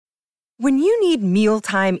When you need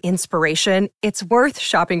mealtime inspiration, it's worth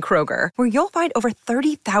shopping Kroger, where you'll find over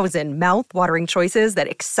 30,000 mouth-watering choices that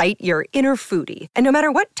excite your inner foodie. And no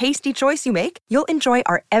matter what tasty choice you make, you'll enjoy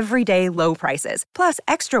our everyday low prices, plus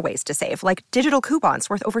extra ways to save, like digital coupons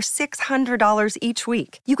worth over $600 each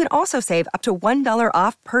week. You can also save up to $1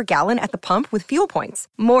 off per gallon at the pump with fuel points.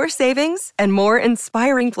 More savings and more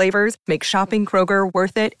inspiring flavors make shopping Kroger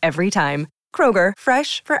worth it every time. Kroger,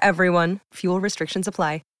 fresh for everyone. Fuel restrictions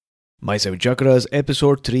apply. My Seven Chakras,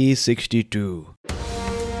 episode 362.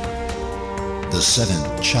 The seven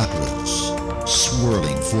chakras,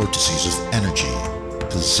 swirling vortices of energy,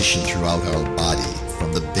 positioned throughout our body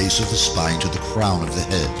from the base of the spine to the crown of the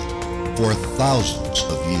head. For thousands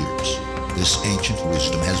of years, this ancient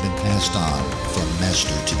wisdom has been passed on from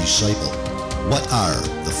master to disciple. What are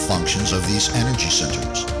the functions of these energy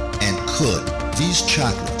centers? And could these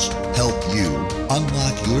chakras help you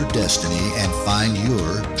unlock your destiny and find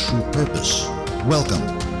your true purpose?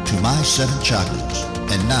 Welcome to My Seven Chakras.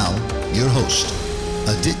 And now, your host,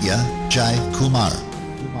 Aditya Jai Kumar.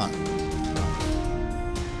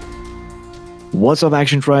 What's up,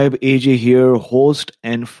 Action Tribe? AJ here, host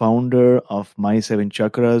and founder of My Seven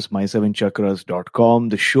Chakras, my7chakras.com,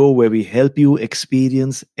 the show where we help you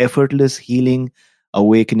experience effortless healing,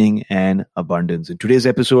 awakening, and abundance. In today's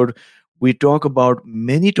episode, we talk about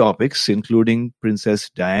many topics, including Princess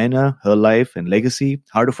Diana, her life and legacy,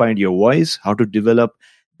 how to find your voice, how to develop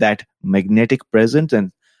that magnetic presence,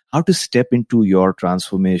 and how to step into your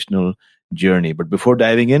transformational journey. But before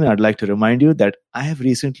diving in, I'd like to remind you that I have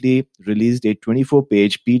recently released a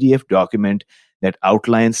 24-page PDF document that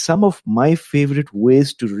outlines some of my favorite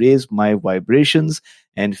ways to raise my vibrations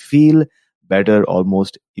and feel better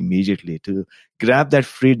almost immediately. To grab that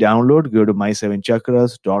free download, go to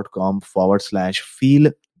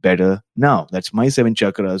my7chakras.com/feel better now. That's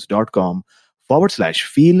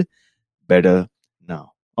my7chakras.com/feel better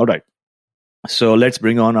now. All right. So let's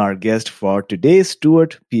bring on our guest for today,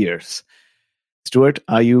 Stuart Pearce. Stuart,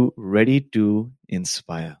 are you ready to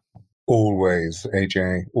inspire? Always,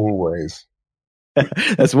 AJ, always.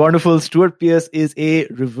 That's wonderful. Stuart Pearce is a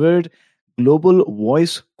revered global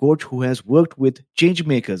voice coach who has worked with change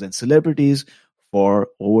makers and celebrities for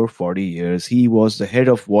over 40 years. He was the head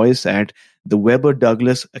of voice at the Webber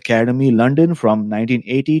Douglas Academy, London from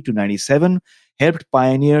 1980 to 97, helped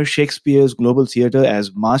pioneer Shakespeare's Global Theatre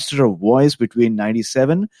as Master of Voice between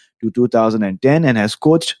 97 to 2010, and has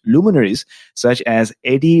coached luminaries such as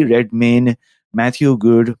Eddie Redmayne, Matthew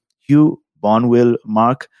Good, Hugh Bonville,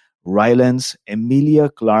 Mark Rylance, Emilia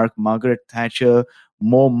Clarke, Margaret Thatcher,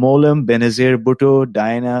 Mo Mowlam, Benazir Bhutto,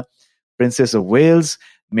 Diana, Princess of Wales,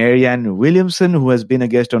 Marianne Williamson, who has been a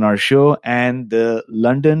guest on our show, and the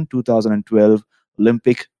London 2012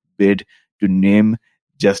 Olympic bid, to name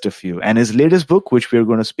just a few. And his latest book, which we're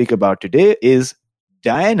going to speak about today, is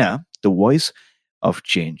Diana, the Voice of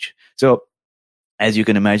Change. So, as you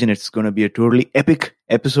can imagine, it's going to be a totally epic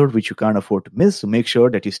episode, which you can't afford to miss. So make sure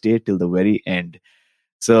that you stay till the very end.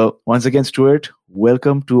 So once again, Stuart,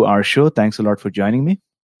 welcome to our show. Thanks a lot for joining me.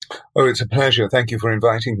 Oh, it's a pleasure. Thank you for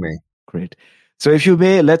inviting me. Great. So if you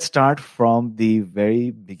may, let's start from the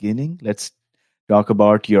very beginning. Let's talk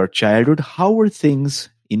about your childhood. How were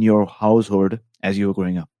things in your household as you were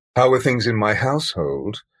growing up? How were things in my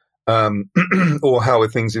household? Or how were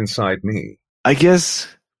things inside me? I guess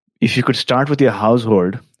if you could start with your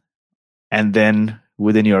household and then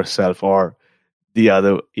within yourself, or the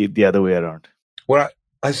other way around. Well,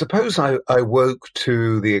 I suppose I woke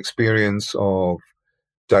to the experience of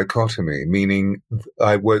dichotomy, meaning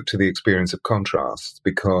I woke to the experience of contrasts,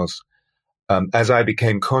 because as I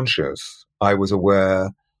became conscious, I was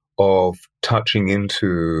aware of touching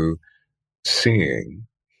into seeing,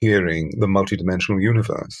 hearing the multidimensional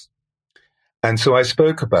universe. And so I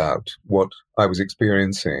spoke about what I was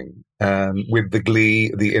experiencing, and with the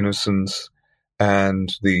glee, the innocence,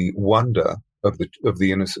 and the wonder of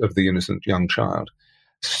the innocent young child,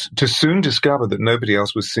 to soon discover that nobody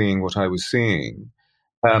else was seeing what I was seeing.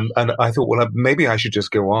 And I thought, well, maybe I should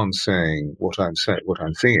just go on saying what I'm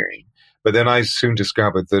seeing. But then I soon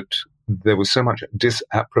discovered that there was so much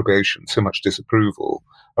disapprobation, so much disapproval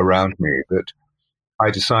around me, that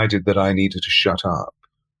I decided that I needed to shut up.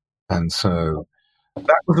 And so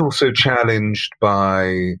that was also challenged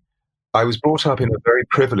by, I was brought up in a very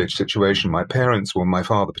privileged situation. My parents, well, my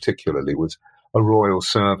father particularly, was a royal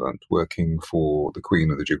servant working for the Queen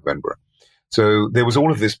and the Duke of Edinburgh. So there was all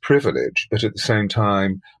of this privilege, but at the same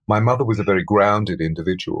time, my mother was a very grounded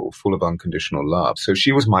individual, full of unconditional love. So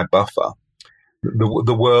she was my buffer.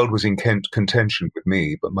 The world was in contention with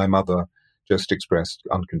me, but my mother just expressed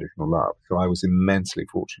unconditional love. So I was immensely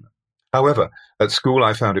fortunate. However, at school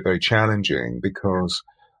I found it very challenging because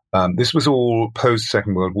this was all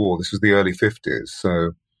post-Second World War. This was the early 50s.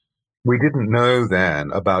 So we didn't know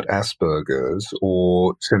then about Asperger's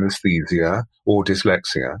or synesthesia or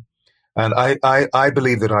dyslexia. And I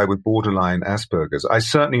believe that I was borderline Asperger's. I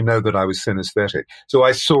certainly know that I was synesthetic. So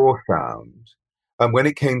I saw sound. And when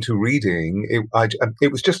it came to reading,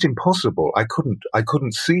 it was just impossible. I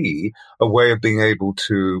couldn't see a way of being able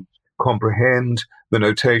to comprehend the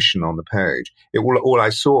notation on the page. All I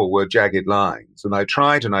saw were jagged lines. And I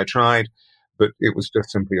tried, but it was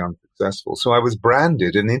just simply unsuccessful. So I was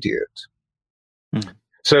branded an idiot. Mm.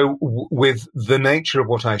 So with the nature of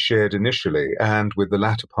what I shared initially and with the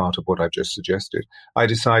latter part of what I've just suggested, I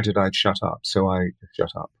decided I'd shut up. So I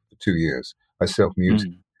shut up for 2 years. I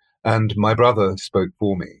self-muted. And my brother spoke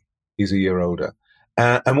for me. He's a year older.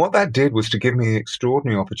 And what that did was to give me an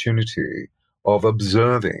extraordinary opportunity of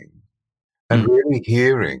observing and really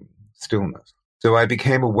hearing stillness. So I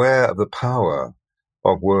became aware of the power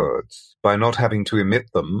of words. By not having to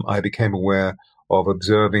emit them, I became aware of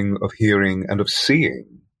observing, of hearing, and of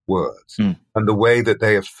seeing words and the way that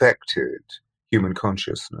they affected human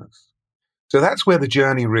consciousness. So that's where the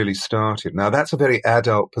journey really started. Now, that's a very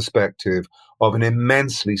adult perspective of an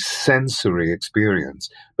immensely sensory experience,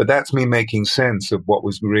 but that's me making sense of what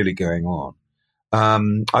was really going on.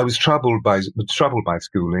 I was troubled by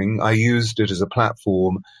schooling. I used it as a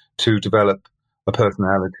platform to develop a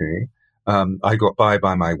personality. I got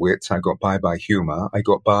by my wits. I got by humor. I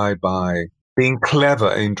got by being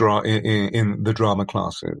clever in the drama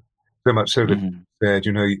classes. So much so that said,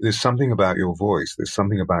 there's something about your voice. There's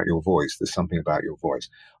something about your voice. There's something about your voice.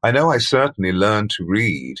 I know I certainly learned to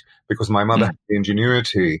read because my mother had the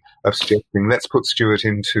ingenuity of suggesting, let's put Stuart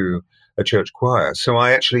into a church choir. So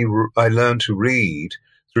I learned to read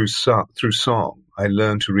through song. I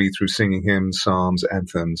learned to read through singing hymns, psalms,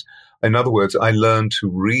 anthems. In other words, I learned to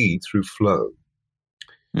read through flow.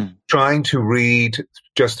 Trying to read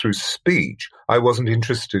just through speech, I wasn't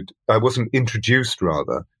introduced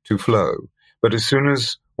to flow. But as soon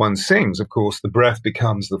as one sings, of course, the breath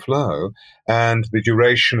becomes the flow, and the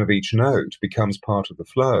duration of each note becomes part of the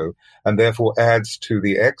flow, and therefore adds to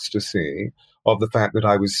the ecstasy of the fact that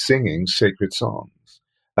I was singing sacred songs,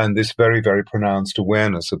 and this very, very pronounced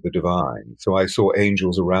awareness of the divine. So I saw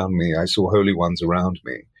angels around me. I saw holy ones around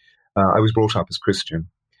me. I was brought up as Christian.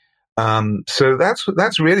 So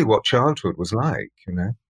that's really what childhood was like,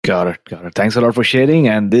 Got it. Thanks a lot for sharing.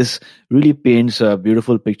 And this really paints a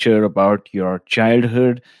beautiful picture about your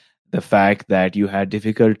childhood, the fact that you had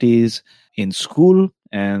difficulties in school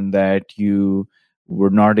and that you were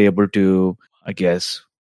not able to, I guess,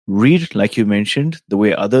 read, like you mentioned, the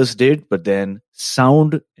way others did, but then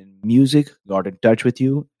sound and music got in touch with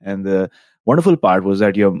you. And the wonderful part was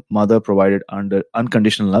that your mother provided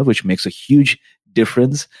unconditional love, which makes a huge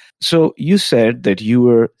difference. So you said that you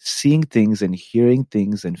were seeing things and hearing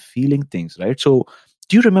things and feeling things, right? So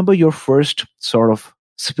do you remember your first sort of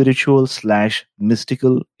spiritual /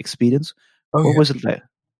 mystical experience? What was it like?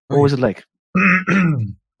 What was it like?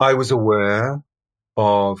 I was aware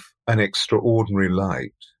of an extraordinary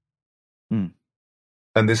light.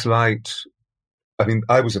 And this light,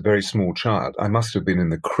 I was a very small child. I must have been in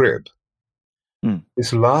the crib.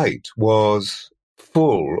 This light was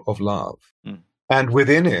full of love. And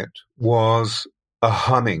within it was a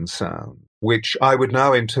humming sound, which I would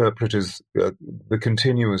now interpret as the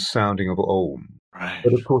continuous sounding of Om. Right.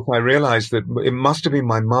 But of course, I realized that it must have been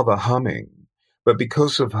my mother humming, but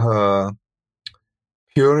because of her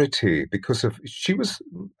purity, she was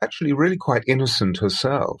actually really quite innocent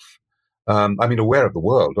herself. Aware of the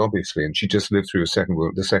world, obviously, and she just lived through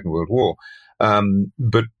the Second World War.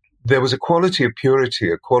 But there was a quality of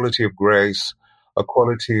purity, a quality of grace, a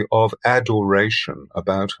quality of adoration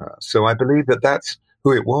about her. So I believe that that's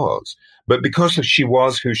who it was. But because she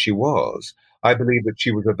was who she was, I believe that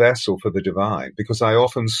she was a vessel for the divine, because I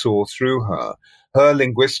often saw through her, her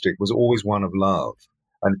linguistic was always one of love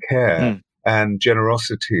and care and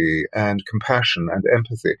generosity and compassion and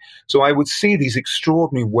empathy. So I would see these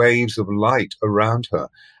extraordinary waves of light around her,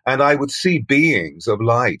 and I would see beings of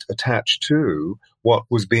light attached to what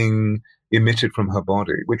was being emitted from her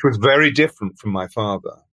body, which was very different from my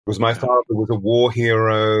father. My father was a war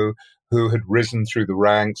hero who had risen through the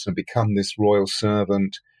ranks and become this royal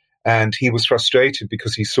servant. And he was frustrated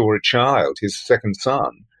because he saw a child, his second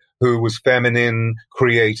son, who was feminine,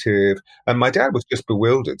 creative. And my dad was just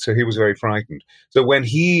bewildered, so he was very frightened. So when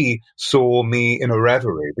he saw me in a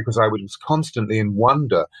reverie, because I was constantly in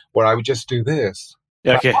wonder, where I would just do this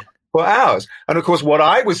for hours. And of course, what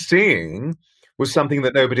I was seeing was something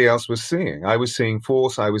that nobody else was seeing. I was seeing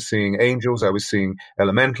force, I was seeing angels, I was seeing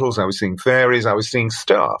elementals, I was seeing fairies, I was seeing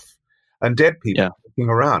stuff and dead people walking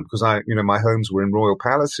around, because my homes were in royal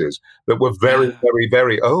palaces that were very, very,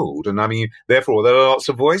 very old. And I mean, therefore, there are lots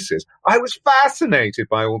of voices. I was fascinated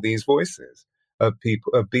by all these voices of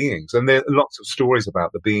people, of beings. And there are lots of stories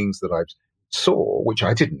about the beings that I saw, which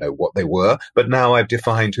I didn't know what they were, but now I've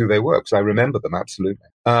defined who they were because I remember them absolutely.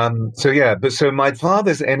 So my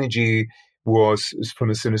father's energy was from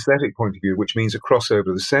a synesthetic point of view, which means a crossover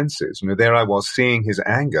of the senses. There I was seeing his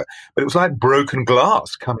anger, but it was like broken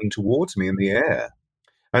glass coming towards me in the air.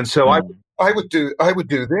 And so I would do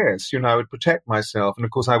this, I would protect myself. And of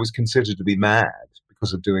course I was considered to be mad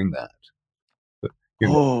because of doing that. But,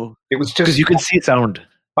 it was just because you can see sound.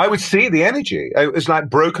 I would see the energy. It was like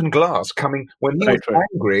broken glass coming. When he was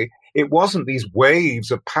angry, it wasn't these waves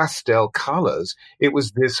of pastel colors. It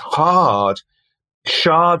was this hard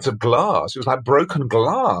shards of glass. It was like broken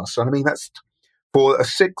glass. And I mean, that's for a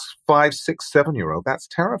 5, 6, 7-year-old, that's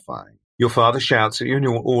terrifying. Your father shouts at you, and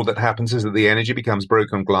all that happens is that the energy becomes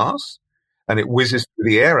broken glass and it whizzes through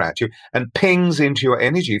the air at you and pings into your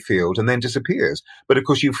energy field and then disappears. But of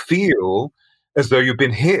course, you feel as though you've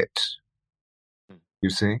been hit.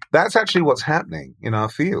 You see, that's actually what's happening in our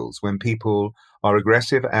fields when people are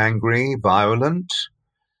aggressive, angry, violent.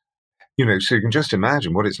 So you can just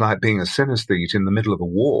imagine what it's like being a synesthete in the middle of a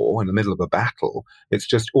war, in the middle of a battle. It's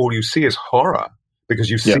just all you see is horror, because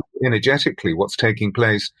you see energetically what's taking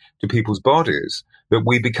place to people's bodies, that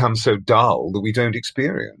we become so dull that we don't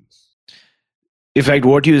experience. In fact,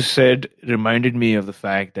 what you said reminded me of the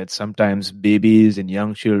fact that sometimes babies and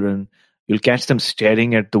young children, you'll catch them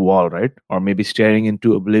staring at the wall, right? Or maybe staring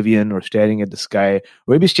into oblivion, or staring at the sky,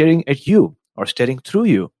 or maybe staring at you, or staring through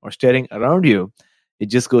you, or staring around you. It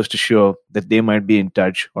just goes to show that they might be in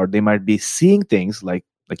touch, or they might be seeing things like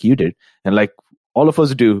you did, and like all of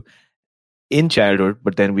us do in childhood,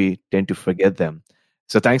 but then we tend to forget them.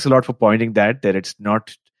 So thanks a lot for pointing that it's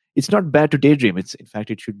not bad to daydream. In fact,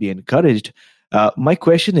 it should be encouraged. My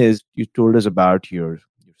question is, you told us about your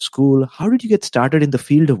school. How did you get started in the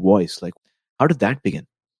field of voice? Like, how did that begin?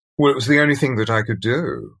 Well, it was the only thing that I could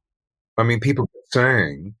do. I mean, people kept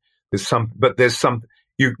saying there's some.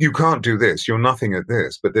 You can't do this. You're nothing at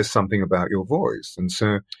this, but there's something about your voice. And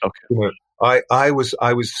so, I was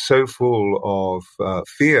so full of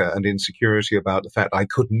fear and insecurity about the fact I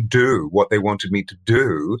couldn't do what they wanted me to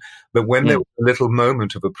do, that when there was a little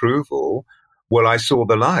moment of approval, well, I saw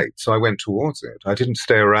the light, so I went towards it. I didn't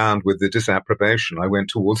stay around with the disapprobation. I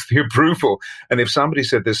went towards the approval. And if somebody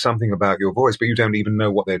said there's something about your voice, but you don't even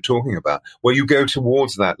know what they're talking about, well, you go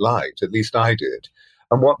towards that light. At least I did.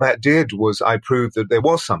 And what that did was I proved that there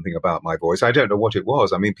was something about my voice. I don't know what it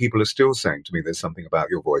was. I mean, people are still saying to me, there's something about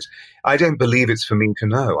your voice. I don't believe it's for me to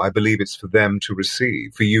know. I believe it's for them to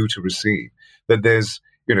receive, for you to receive. That there's,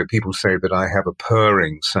 people say that I have a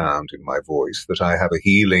purring sound in my voice, that I have a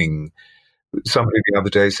healing. Somebody the other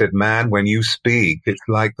day said, man, when you speak, it's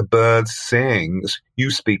like the birds sing.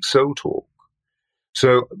 You speak soul talk.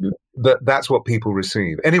 So that's what people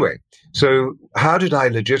receive. Anyway, so how did I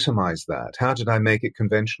legitimize that? How did I make it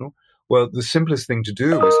conventional? Well, the simplest thing to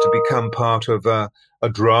do was to become part of a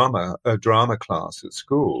drama class at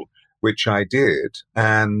school, which I did.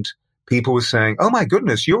 And people were saying, oh, my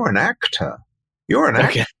goodness, you're an actor. You're an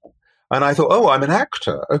actor. And I thought, oh, I'm an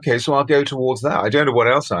actor. Okay, so I'll go towards that. I don't know what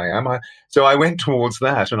else I am. So I went towards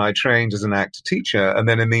that, and I trained as an actor teacher, and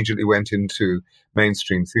then immediately went into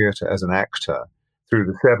mainstream theatre as an actor through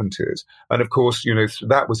the 70s. And of course,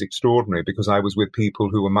 that was extraordinary because I was with people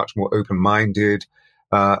who were much more open-minded.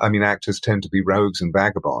 Actors tend to be rogues and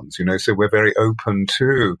vagabonds, so we're very open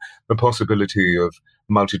to the possibility of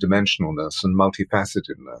multidimensionalness and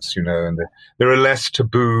multifacetedness, and there are less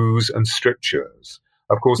taboos and strictures.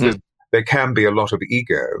 Of course, there can be a lot of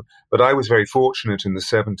ego, but I was very fortunate in the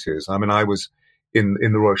 70s. I was in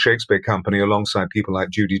the Royal Shakespeare Company alongside people like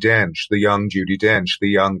Judi Dench, the young Judi Dench, the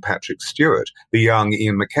young Patrick Stewart, the young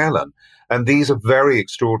Ian McKellen. And these are very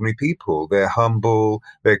extraordinary people. They're humble,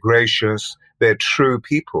 they're gracious, they're true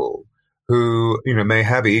people who, may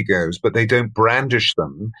have egos, but they don't brandish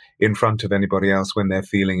them in front of anybody else when they're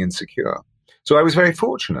feeling insecure. So I was very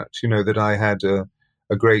fortunate, that I had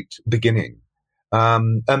a great beginning.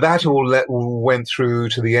 And that all went through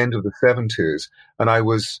to the end of the 70s. And I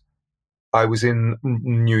was in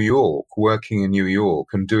New York, working in New York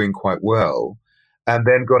and doing quite well, and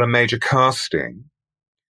then got a major casting,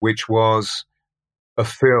 which was a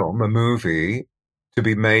movie to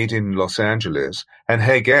be made in Los Angeles. And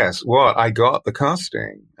hey, guess what? I got the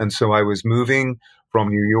casting. And so I was moving from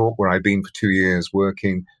New York, where I'd been for 2 years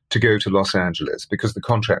working, to go to Los Angeles because the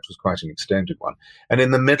contract was quite an extended one. And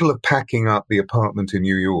in the middle of packing up the apartment in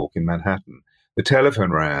New York, in Manhattan, the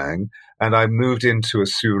telephone rang and I moved into a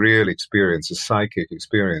surreal experience, a psychic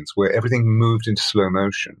experience where everything moved into slow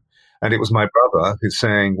motion. And it was my brother who's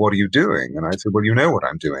saying, "What are you doing?" And I said, "Well, you know what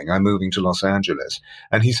I'm doing. I'm moving to Los Angeles."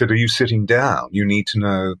 And he said, "Are you sitting down? You need to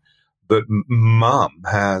know that Mum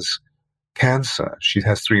has cancer. She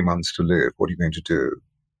has 3 months to live. What are you going to do?"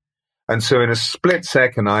 And so in a split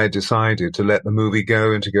second, I decided to let the movie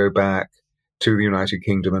go and to go back to the United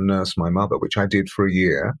Kingdom and nurse my mother, which I did for a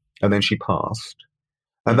year. And then she passed.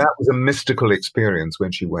 And that was a mystical experience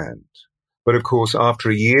when she went. But of course, after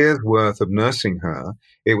a year's worth of nursing her,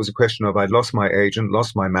 it was a question of I'd lost my agent,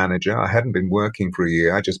 lost my manager. I hadn't been working for a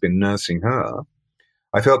year. I'd just been nursing her.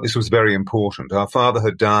 I felt this was very important. Our father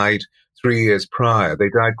had died 3 years prior. They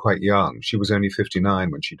died quite young. She was only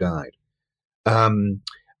 59 when she died.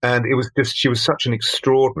 And it was just, she was such an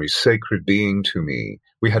extraordinary, sacred being to me.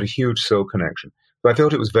 We had a huge soul connection. So I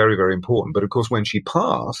felt it was very, very important. But of course, when she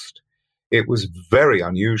passed, it was very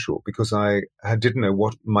unusual because I didn't know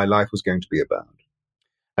what my life was going to be about.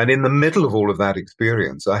 And in the middle of all of that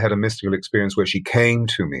experience, I had a mystical experience where she came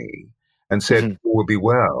to me and said, "All will be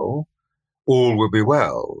well. All will be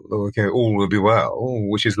well." Okay, all will be well,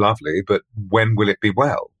 which is lovely, but when will it be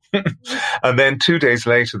well? And then 2 days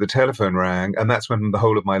later, the telephone rang, and that's when the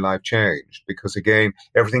whole of my life changed because, again,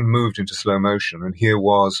 everything moved into slow motion. And here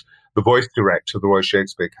was the voice director of the Royal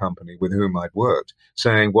Shakespeare Company with whom I'd worked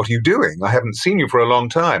saying, "What are you doing? I haven't seen you for a long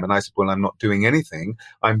time." And I said, "Well, I'm not doing anything.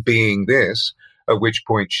 I'm being this." At which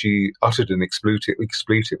point she uttered an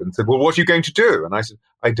expletive and said, "Well, what are you going to do?" And I said,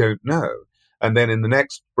 "I don't know." And then in the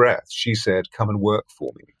next breath, she said, "Come and work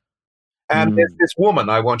for me." And there's this woman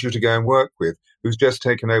I want you to go and work with who's just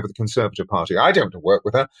taken over the Conservative Party. I don't want to work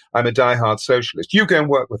with her. I'm a diehard socialist. You go and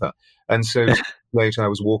work with her. And so later I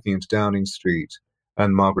was walking into Downing Street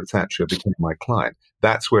and Margaret Thatcher became my client.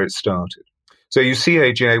 That's where it started. So you see,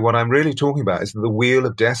 AJ, what I'm really talking about is that the wheel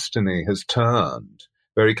of destiny has turned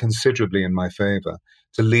very considerably in my favor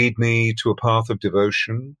to lead me to a path of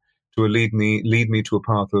devotion, to lead me to a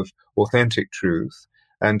path of authentic truth,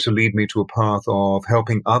 and to lead me to a path of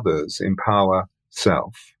helping others empower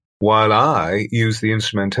self, while I use the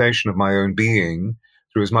instrumentation of my own being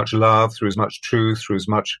through as much love, through as much truth, through as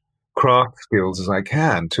much craft skills as I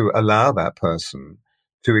can to allow that person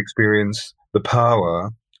to experience the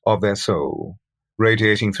power of their soul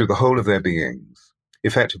radiating through the whole of their beings.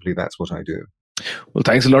 Effectively, that's what I do. Well,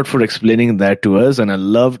 thanks a lot for explaining that to us. And I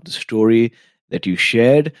loved the story that you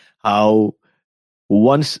shared, how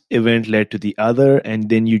one event led to the other, and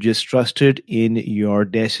then you just trusted in your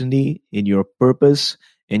destiny, in your purpose,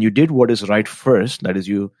 and you did what is right first. That is,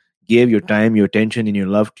 you gave your time, your attention, and your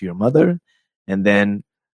love to your mother, and then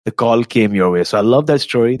the call came your way. So I love that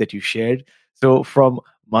story that you shared. So from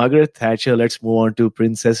Margaret Thatcher, let's move on to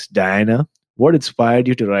Princess Diana. What inspired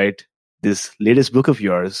you to write this latest book of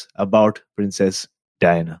yours about Princess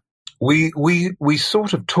Diana? We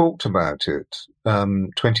sort of talked about it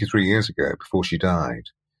 23 years ago before she died,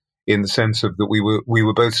 in the sense of that we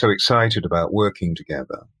were both so excited about working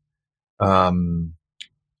together.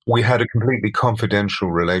 We had a completely confidential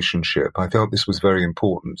relationship. I felt this was very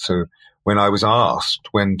important. So when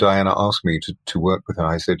Diana asked me to work with her,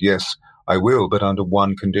 I said, yes, I will, but under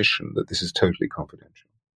one condition, that this is totally confidential.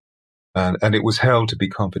 And it was held to be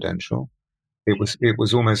confidential. It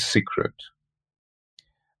was almost secret.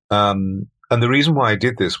 And the reason why I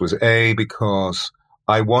did this was because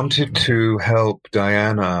I wanted to help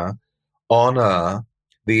Diana honor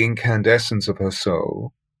the incandescence of her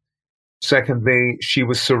soul. Secondly, she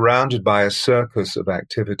was surrounded by a circus of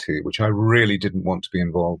activity, which I really didn't want to be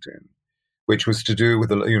involved in, which was to do with,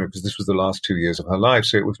 because this was the last 2 years of her life.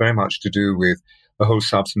 So it was very much to do with the whole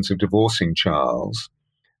substance of divorcing Charles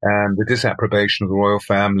and the disapprobation of the royal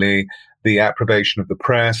family, the approbation of the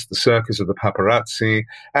press, the circus of the paparazzi,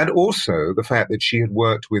 and also the fact that she had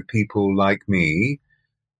worked with people like me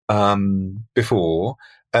before,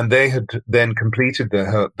 and they had then completed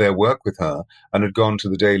their work with her and had gone to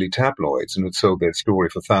the daily tabloids and had sold their story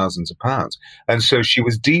for thousands of pounds. And so she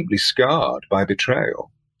was deeply scarred by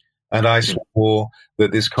betrayal. And I swore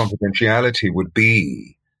that this confidentiality would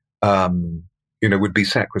be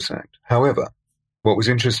sacrosanct. However, what was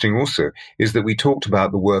interesting also is that we talked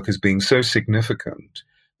about the work as being so significant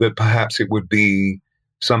that perhaps it would be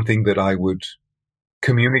something that I would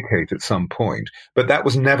communicate at some point, but that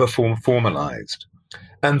was never formalized.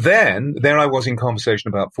 And then there I was in conversation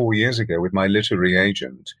about 4 years ago with my literary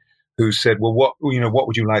agent, who said, well, what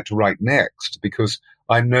would you like to write next? Because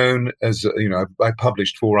I'm known as, I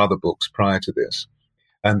published 4 other books prior to this,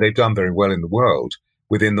 and they've done very well in the world.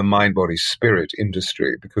 within the mind, body, spirit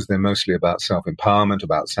industry, because they're mostly about self-empowerment,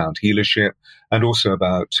 about sound healership, and also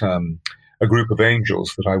about a group of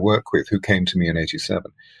angels that I work with who came to me in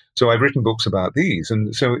 87. So I've written books about these.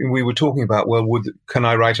 And so we were talking about, well, can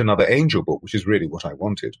I write another angel book, which is really what I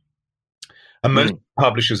wanted. And most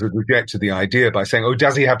publishers have rejected the idea by saying, oh,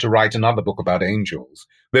 does he have to write another book about angels?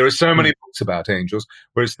 There are so many books about angels,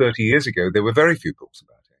 whereas 30 years ago, there were very few books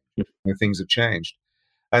about angels. Things have changed.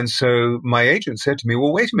 And so my agent said to me,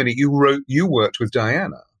 well, wait a minute, you worked with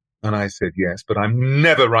Diana. And I said, yes, but I'm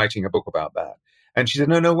never writing a book about that. And she said,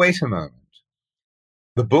 no, wait a moment.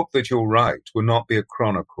 The book that you'll write will not be a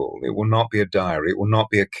chronicle. It will not be a diary. It will not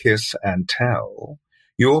be a kiss and tell.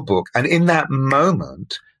 Your book. And in that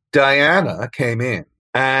moment, Diana came in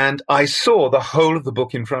and I saw the whole of the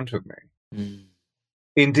book in front of me.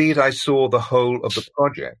 Indeed, I saw the whole of the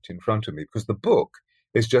project in front of me, because the book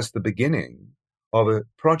is just the beginning of a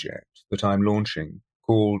project that I'm launching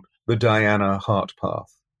called the Diana Heart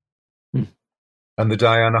Path. And the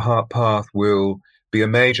Diana Heart Path will be a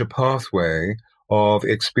major pathway of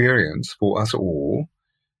experience for us all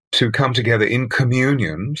to come together in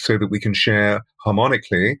communion so that we can share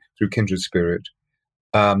harmonically through kindred spirit,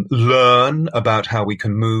 learn about how we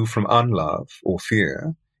can move from unlove or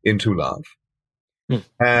fear into love.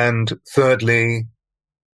 And thirdly,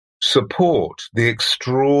 support the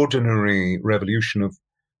extraordinary revolution of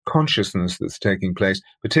consciousness that's taking place,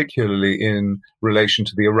 particularly in relation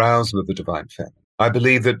to the arousal of the divine feminine. I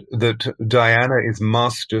believe that Diana is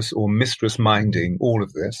mistress minding all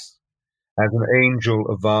of this as an angel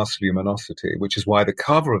of vast luminosity, which is why the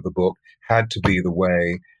cover of the book had to be the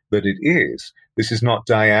way that it is. This is not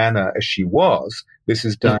Diana as she was. This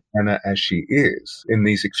is Diana as she is, in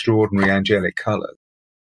these extraordinary angelic colors.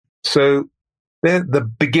 So they're the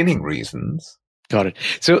beginning reasons. Got it.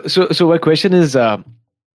 So my question is,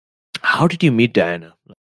 how did you meet Diana?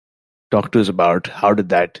 Talk to us about how did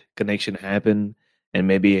that connection happen, and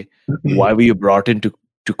maybe why were you brought in to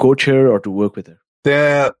coach her or to work with her?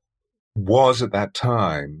 There was at that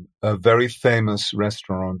time a very famous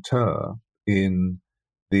restaurateur in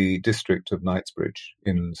the district of Knightsbridge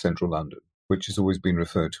in central London, which has always been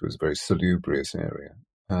referred to as a very salubrious area.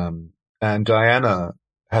 And Diana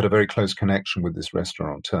had a very close connection with this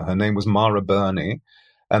restaurateur. Her name was Mara Burney,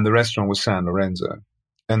 and the restaurant was San Lorenzo.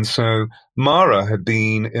 And so Mara had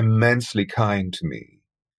been immensely kind to me.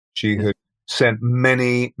 She had sent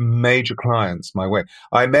many major clients my way.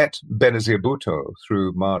 I met Benazir Bhutto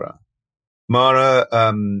through Mara. Mara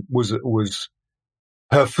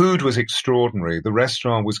her food was extraordinary. The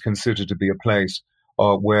restaurant was considered to be a place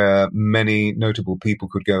where many notable people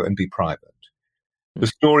could go and be private. The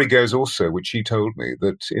story goes also, which she told me,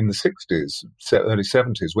 that in the 60s, early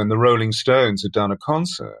 70s, when the Rolling Stones had done a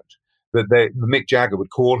concert, that Mick Jagger would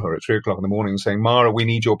call her at 3 o'clock in the morning and saying, Mara, we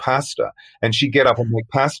need your pasta. And she'd get up and make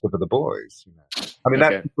pasta for the boys. You know? I mean,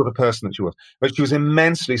 that's the sort of person that she was. But she was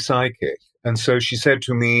immensely psychic. And so she said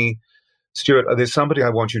to me, Stuart, there's somebody I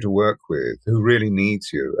want you to work with who really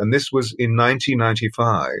needs you. And this was in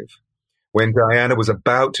 1995, when Diana was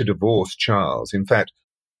about to divorce Charles. In fact,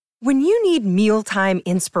 when you need mealtime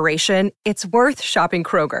inspiration, it's worth shopping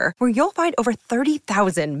Kroger, where you'll find over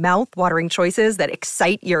 30,000 mouth-watering choices that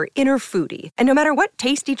excite your inner foodie. And no matter what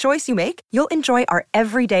tasty choice you make, you'll enjoy our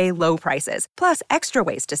everyday low prices, plus extra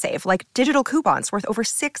ways to save, like digital coupons worth over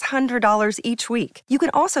 $600 each week. You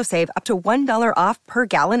can also save up to $1 off per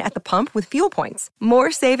gallon at the pump with fuel points.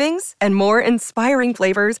 More savings and more inspiring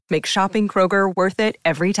flavors make shopping Kroger worth it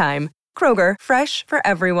every time. Kroger, fresh for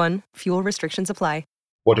everyone. Fuel restrictions apply.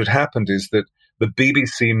 What had happened is that the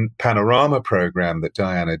BBC Panorama program that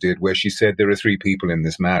Diana did, where she said there are 3 people in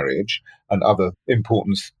this marriage and other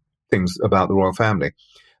important things about the royal family,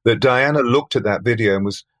 that Diana looked at that video and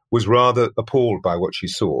was rather appalled by what she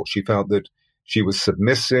saw. She felt that she was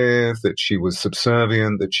submissive, that she was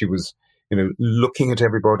subservient, that she was, looking at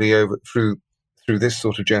everybody over through this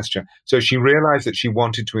sort of gesture. So she realized that she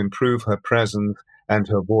wanted to improve her presence and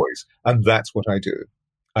her voice. And that's what I do.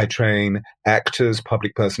 I train actors,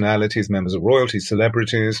 public personalities, members of royalty,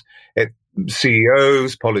 celebrities,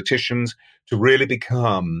 CEOs, politicians to really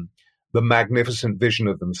become the magnificent vision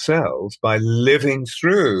of themselves by living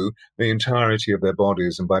through the entirety of their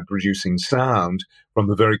bodies and by producing sound from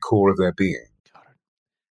the very core of their being.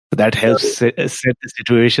 That helps set the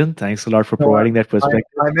situation. Thanks a lot for providing that perspective.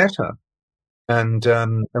 I met her, and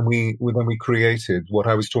then we created what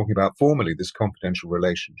I was talking about formerly, this confidential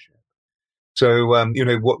relationship. So,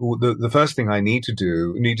 what the first thing I needed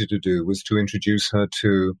to do was to introduce her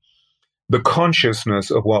to the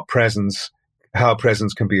consciousness of how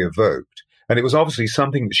presence can be evoked. And it was obviously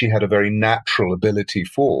something that she had a very natural ability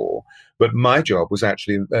for. But my job was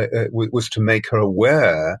actually was to make her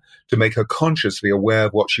aware, to make her consciously aware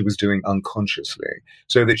of what she was doing unconsciously,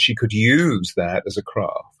 so that she could use that as a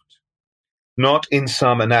craft. Not in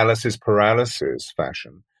some analysis paralysis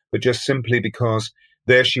fashion, but just simply because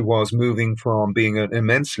there she was moving from being an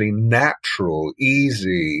immensely natural,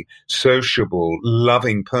 easy, sociable,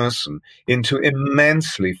 loving person into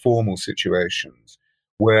immensely formal situations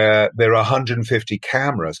where there are 150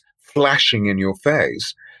 cameras flashing in your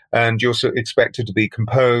face, and you're so expected to be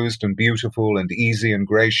composed and beautiful and easy and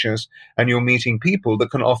gracious, and you're meeting people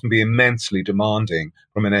that can often be immensely demanding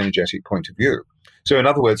from an energetic point of view. So in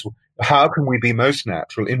other words, how can we be most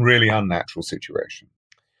natural in really unnatural situations?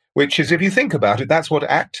 Which is, if you think about it, that's what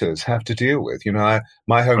actors have to deal with. You know,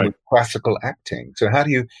 my home was classical acting. So how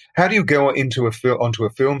do you go onto a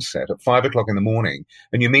film set at 5 o'clock in the morning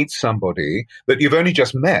and you meet somebody that you've only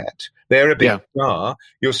just met? They're a big star.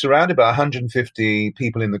 You're surrounded by 150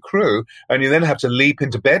 people in the crew, and you then have to leap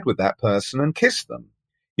into bed with that person and kiss them.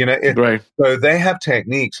 You know, so they have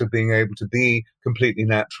techniques of being able to be completely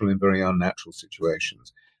natural in very unnatural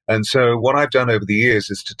situations. And so what I've done over the years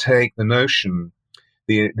is to take the notion,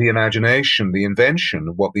 the imagination, the invention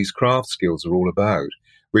of what these craft skills are all about,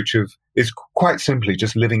 which is quite simply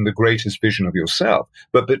just living the greatest vision of yourself,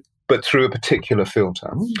 but through a particular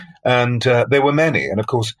filter. And there were many, and of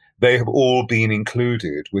course they have all been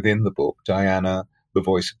included within the book, Diana, The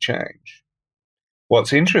Voice of Change.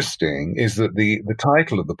 What's interesting is that the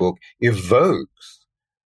title of the book evokes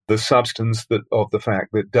the substance of the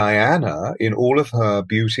fact that Diana, in all of her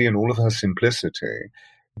beauty and all of her simplicity,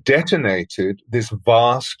 detonated this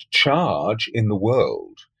vast charge in the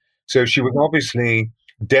world. So she was obviously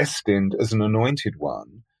destined as an anointed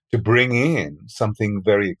one to bring in something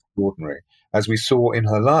very extraordinary, as we saw in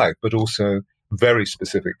her life, but also very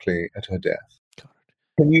specifically at her death.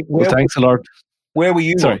 Thanks a lot. Where were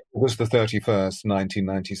you? Sorry. It was the 31st,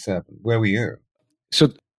 1997. Where were you?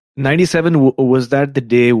 So 97, was that the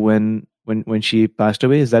day when she passed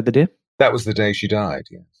away? Is that the day? That was the day she died,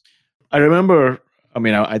 yes. I remember,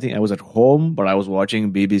 I think I was at home, but I was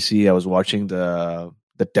watching BBC. I was watching the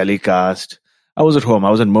telecast. I was at home.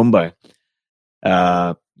 I was in Mumbai.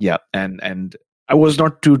 And I was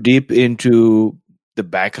not too deep into the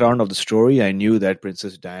background of the story. I knew that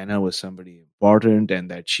Princess Diana was somebody important and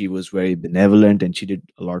that she was very benevolent and she did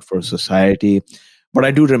a lot for society. But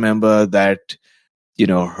I do remember that,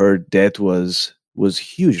 her death was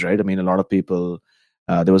huge, right? A lot of people,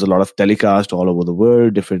 there was a lot of telecast all over the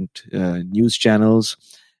world, different news channels,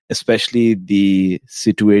 especially the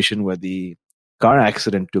situation where the car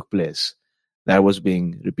accident took place. That was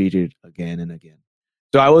being repeated again and again.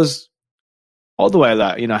 So I was, all the while,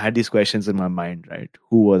 I had these questions in my mind, right?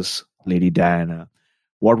 Who was Lady Diana?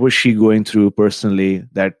 What was she going through personally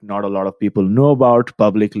that not a lot of people know about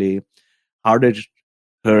publicly? How did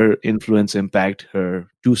her influence impact her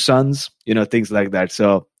two sons? Things like that.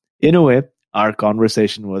 So in a way, our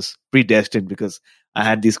conversation was predestined because I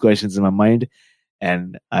had these questions in my mind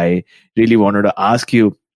and I really wanted to ask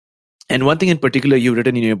you. And one thing in particular you've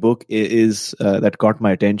written in your book is that caught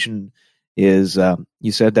my attention is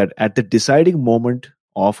you said that at the deciding moment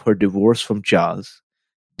of her divorce from Charles,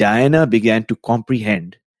 Diana began to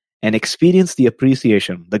comprehend and experience the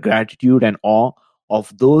appreciation, the gratitude and awe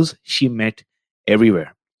of those she met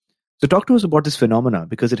everywhere. So talk to us about this phenomena,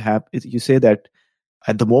 because you say that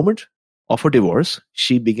at the moment of her divorce,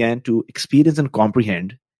 she began to experience and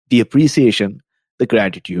comprehend the appreciation, the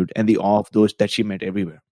gratitude and the awe of those that she met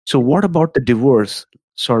everywhere. So what about the divorce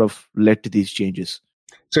sort of led to these changes?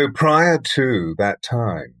 So prior to that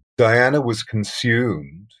time, Diana was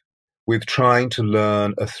consumed with trying to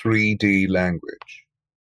learn a 3D language.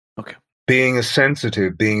 Okay. Being a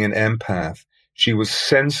sensitive, being an empath, she was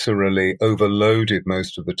sensorily overloaded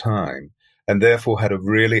most of the time and therefore had a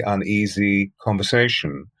really uneasy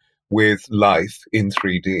conversation with life in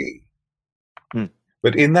 3D.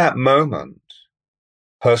 But in that moment,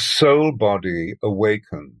 her soul body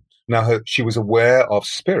awakened. Now, she was aware of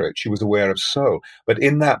spirit, she was aware of soul, but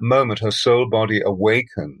in that moment, her soul body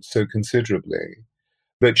awakened so considerably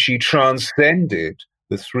that she transcended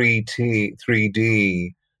the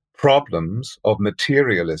 3D problems of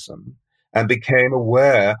materialism and became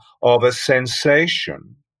aware of a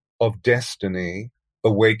sensation of destiny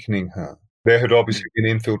awakening her. There had obviously been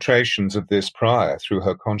infiltrations of this prior through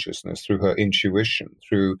her consciousness, through her intuition,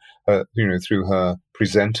 through her, through her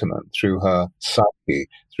presentiment, through her psyche,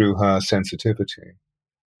 through her sensitivity,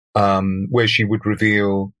 where she would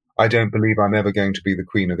reveal, I don't believe I'm ever going to be the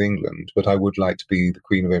Queen of England, but I would like to be the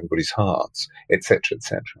Queen of everybody's hearts, etc.,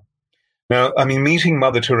 etc. Now, meeting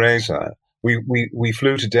Mother Teresa we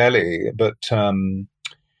flew to Delhi, but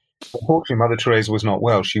unfortunately, Mother Teresa was not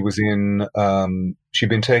well. She'd been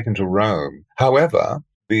taken to Rome. However,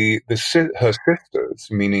 her sisters,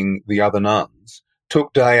 meaning the other nuns,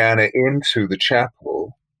 took Diana into the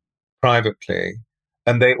chapel privately,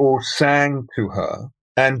 and they all sang to her.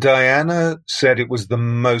 And Diana said it was the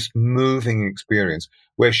most moving experience,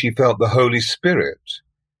 where she felt the Holy Spirit,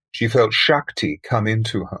 she felt Shakti come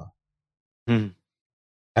into her.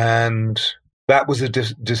 And that was a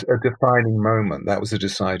defining moment. That was a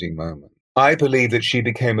deciding moment. I believe that she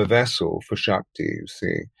became a vessel for Shakti, you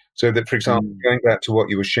see. So that, for example, going back to what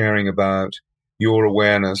you were sharing about your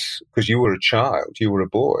awareness, because you were a child, you were a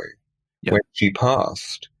boy when she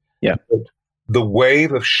passed. Yeah. But the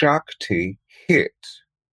wave of Shakti hit.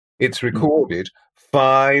 It's recorded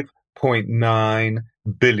 5.9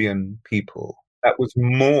 billion people. That was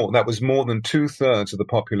more than 2/3 of the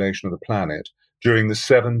population of the planet during the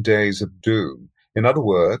 7 days of doom. In other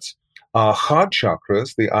words, our heart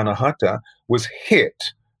chakras, the anahata, was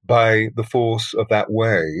hit by the force of that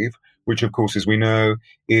wave, which, of course, as we know,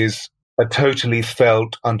 is a totally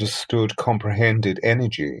felt, understood, comprehended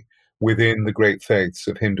energy within the great faiths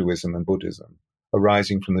of Hinduism and Buddhism,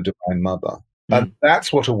 arising from the Divine Mother. And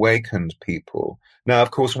that's what awakened people. Now,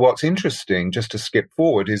 of course, what's interesting, just to skip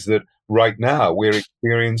forward, is that right now we're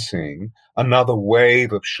experiencing another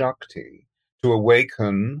wave of Shakti to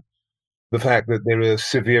awaken the fact that there are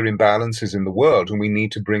severe imbalances in the world, and we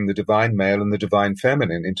need to bring the divine male and the divine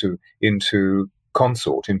feminine into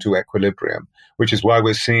consort, into equilibrium, which is why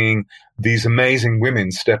we're seeing these amazing women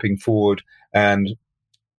stepping forward and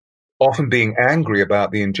often being angry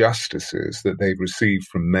about the injustices that they've received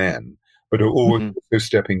from men, but are also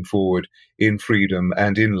stepping forward in freedom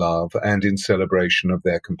and in love and in celebration of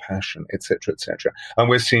their compassion, etc., etc. And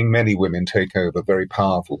we're seeing many women take over very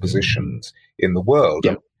powerful positions in the world.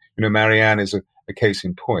 Yeah. You know, Marianne is a case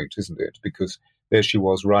in point, isn't it? Because there she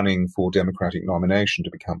was running for Democratic nomination to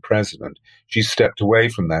become president. She stepped away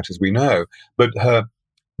from that, as we know, but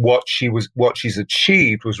what she's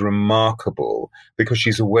achieved was remarkable, because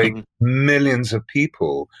she's awakened millions of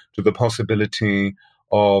people to the possibility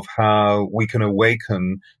of how we can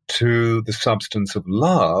awaken to the substance of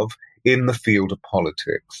love in the field of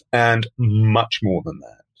politics, and much more than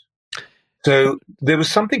that. So there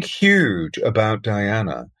was something huge about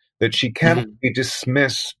Diana that she cannot be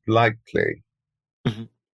dismissed lightly.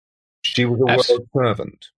 She was a world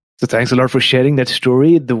servant. So thanks a lot for sharing that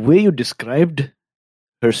story. The way you described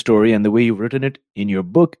her story and the way you've written it in your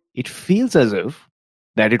book, it feels as if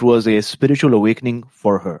that it was a spiritual awakening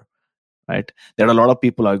for her, right? That a lot of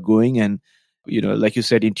people are going, and, you know, like you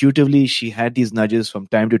said, intuitively, she had these nudges from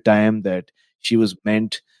time to time that she was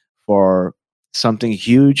meant for something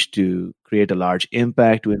huge, to create a large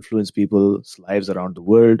impact, to influence people's lives around the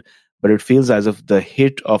world. But it feels as if the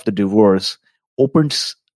hit of the divorce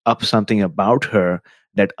opens up something about her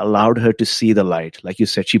that allowed her to see the light. Like you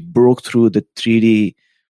said, she broke through the 3D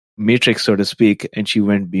matrix, so to speak, and she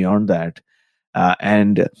went beyond that.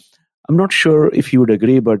 And I'm not sure if you would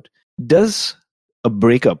agree, but does a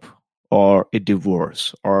breakup or a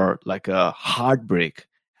divorce or like a heartbreak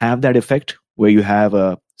have that effect where you have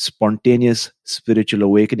a spontaneous spiritual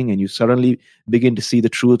awakening and you suddenly begin to see the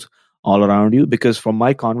truth all around you? Because from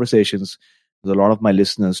my conversations with a lot of my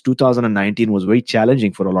listeners, 2019 was very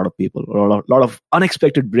challenging for a lot of people, or a lot of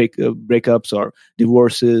unexpected breakups or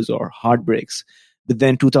divorces or heartbreaks. But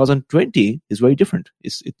then 2020 is very different.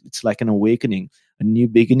 It's like an awakening, a new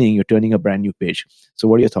beginning. You're turning a brand new page. So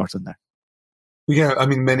what are your thoughts on that? Yeah, I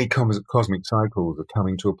mean, many cosmic cycles are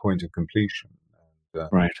coming to a point of completion,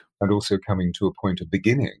 right, and also coming to a point of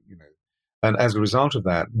beginning. You know, and as a result of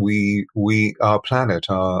that, our planet,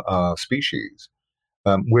 our species,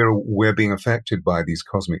 we're being affected by these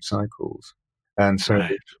cosmic cycles, and so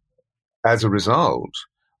as a result,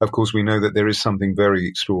 of course, we know that there is something very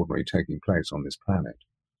extraordinary taking place on this planet.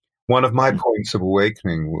 One of my points of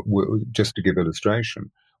awakening, just to give illustration,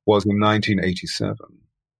 was in 1987,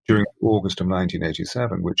 during August of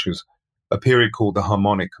 1987, which was a period called the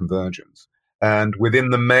Harmonic Convergence. And within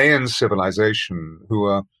the Mayan civilization, who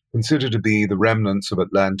are considered to be the remnants of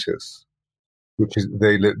Atlantis, which is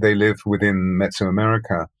they live within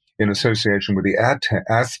Mesoamerica in association with the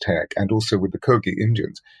Aztec and also with the Kogi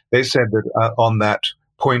Indians. They said that on that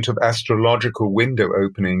point of astrological window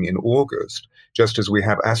opening in August, just as we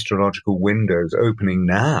have astrological windows opening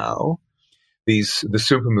now, the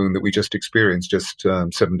supermoon that we just experienced just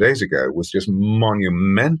 7 days ago was just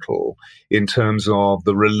monumental in terms of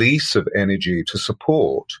the release of energy to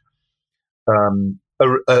support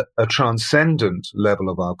a transcendent level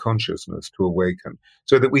of our consciousness to awaken,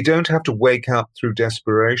 so that we don't have to wake up through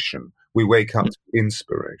desperation. We wake up to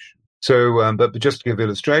inspiration. So, but just to give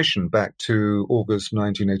illustration, back to August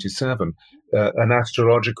 1987, an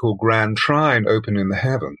astrological grand trine opened in the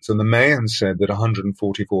heavens, and the Mayans said that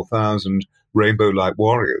 144,000 rainbow light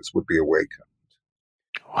warriors would be awakened.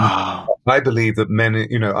 Wow. I believe that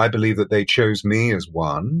I believe that they chose me as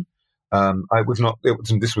one.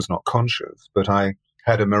 This was not conscious, but I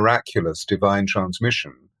had a miraculous divine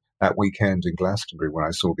transmission that weekend in Glastonbury when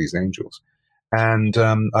I saw these angels. And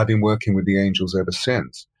I've been working with the angels ever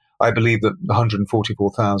since. I believe that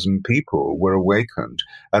 144,000 people were awakened,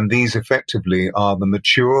 and these effectively are the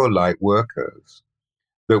mature light workers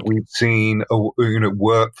that we've seen,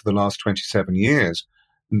 work for the last 27 years.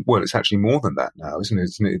 Well, it's actually more than that now, isn't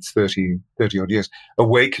it? It's 30 odd years,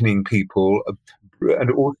 awakening people,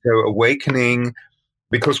 and also awakening,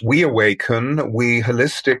 because we awaken, we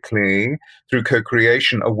holistically, through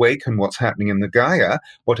co-creation, awaken what's happening in the Gaia.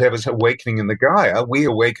 Whatever's awakening in the Gaia, we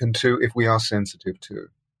awaken to if we are sensitive to.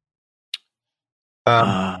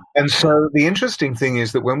 And so the interesting thing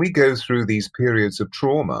is that when we go through these periods of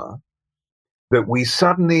trauma, that we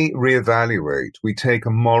suddenly reevaluate, we take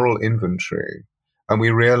a moral inventory, and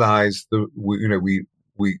we realize that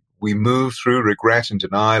we move through regret and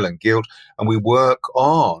denial and guilt, and we work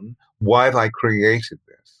on why have I created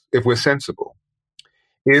this, if we're sensible.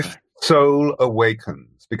 If soul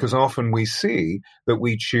awakens, because often we see that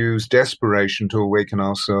we choose desperation to awaken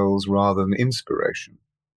our souls rather than inspiration.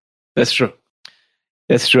 That's true.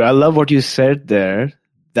 That's true. I love what you said there.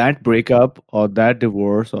 That breakup or that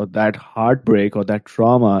divorce or that heartbreak or that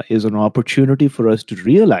trauma is an opportunity for us to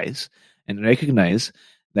realize and recognize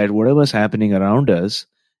that whatever's happening around us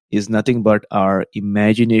is nothing but our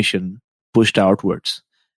imagination pushed outwards.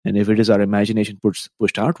 And if it is our imagination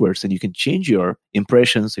pushed outwards, then you can change your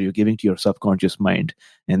impressions that you're giving to your subconscious mind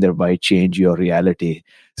and thereby change your reality.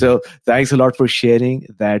 So thanks a lot for sharing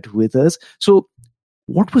that with us. So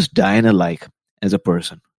what was Diana like as a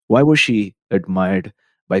person? Why was she admired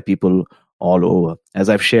by people all over? As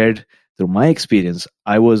I've shared through my experience,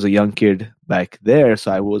 I was a young kid back there,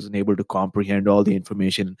 so I wasn't able to comprehend all the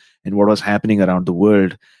information and what was happening around the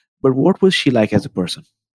world. But what was she like as a person?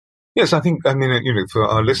 Yes, I mean, for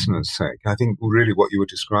our listeners' sake, I think really what you were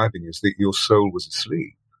describing is that your soul was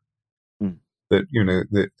asleep. That,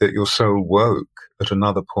 that your soul woke at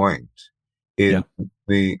another point in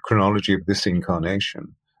the chronology of this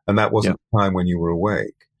incarnation. And that wasn't the time when you were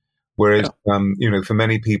awake. Whereas, for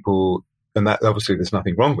many people, and that obviously there's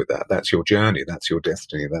nothing wrong with that. That's your journey. That's your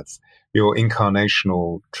destiny. That's your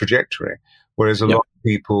incarnational trajectory. Whereas a lot of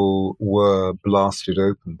people were blasted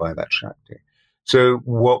open by that Shakti. So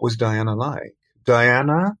what was Diana like?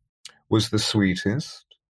 Diana was the sweetest,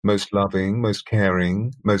 most loving, most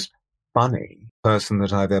caring, most funny person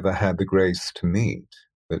that I've ever had the grace to meet,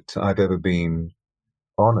 that I've ever been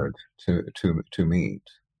honored to meet.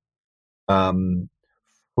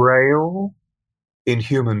 Frail in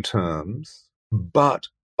human terms, but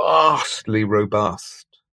vastly robust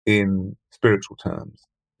in spiritual terms,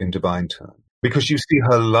 in divine terms. Because you see,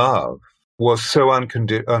 her love was so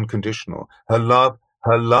unconditional. Her love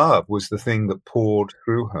was the thing that poured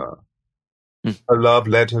through her. Her love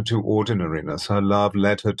led her to ordinariness. Her love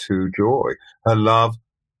led her to joy. Her love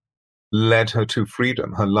led her to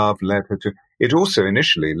freedom. Her love led her to... It also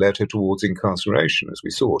initially led her towards incarceration, as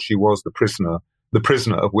we saw. She was the prisoner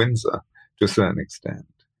of Windsor to a certain extent.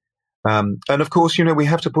 And of course, we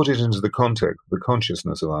have to put it into the context, the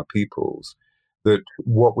consciousness of our peoples, that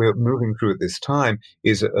what we're moving through at this time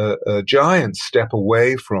is a giant step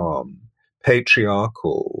away from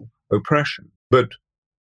patriarchal oppression. But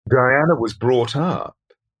Diana was brought up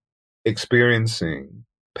experiencing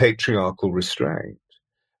patriarchal restraint.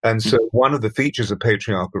 And so one of the features of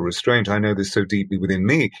patriarchal restraint, I know this so deeply within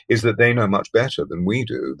me, is that they know much better than we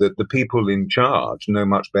do, that the people in charge know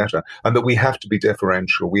much better, and that we have to be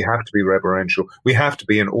deferential, we have to be reverential, we have to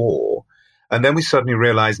be in awe. And then we suddenly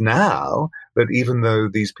realize now that even though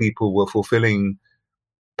these people were fulfilling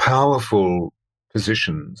powerful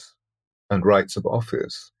positions and rights of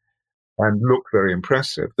office and looked very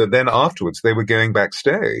impressive, that then afterwards they were going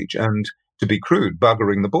backstage and, to be crude,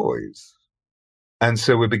 buggering the boys. And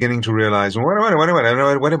so we're beginning to realize, wait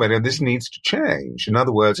a minute, this needs to change. In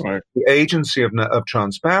other words, the agency of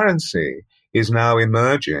transparency is now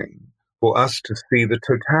emerging for us to see the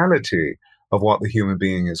totality of what the human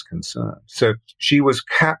being is concerned. So she was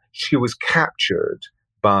captured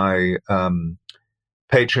by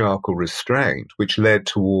patriarchal restraint, which led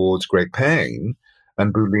towards great pain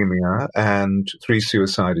and bulimia and 3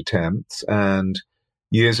 suicide attempts and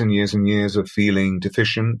years and years and years of feeling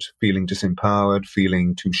deficient, feeling disempowered,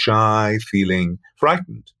 feeling too shy, feeling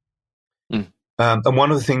frightened. And one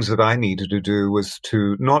of the things that I needed to do was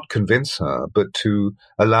to not convince her, but to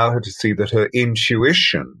allow her to see that her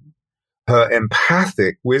intuition, her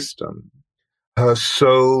empathic wisdom, her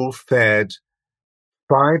soul-fed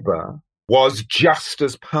fiber was just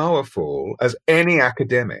as powerful as any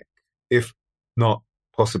academic, if not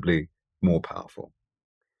possibly more powerful.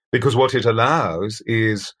 Because what it allows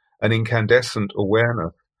is an incandescent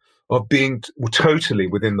awareness of being totally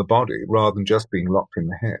within the body rather than just being locked in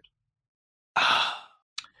the head.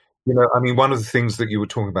 You know, I mean, one of the things that you were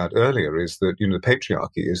talking about earlier is that, you know, the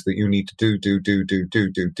patriarchy is that you need to do.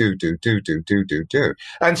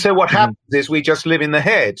 And so what happens is we just live in the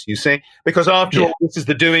head, you see, because after all, this is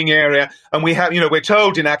the doing area. And we have, you know, we're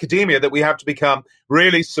told in academia that we have to become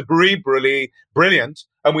really cerebrally brilliant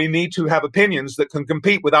and we need to have opinions that can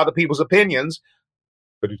compete with other people's opinions.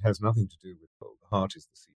 But it has nothing to do with the heart is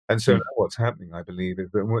the seed. And so now what's happening, I believe,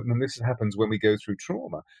 is that when this happens when we go through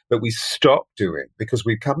trauma, that we stop doing because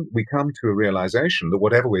we come to a realization that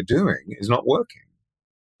whatever we're doing is not working.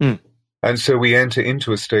 And so we enter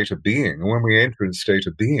into a state of being. And when we enter in a state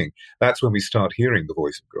of being, that's when we start hearing the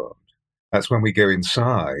voice of God. That's when we go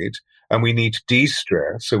inside and we need to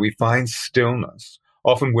de-stress. So we find stillness.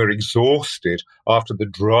 Often we're exhausted after the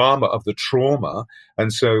drama of the trauma.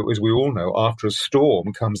 And so, as we all know, after a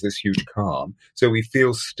storm comes this huge calm. So we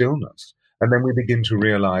feel stillness. And then we begin to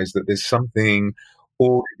realize that there's something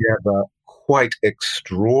altogether quite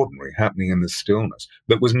extraordinary happening in the stillness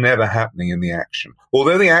that was never happening in the action.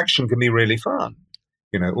 Although the action can be really fun.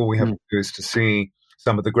 You know, all we have to do is to see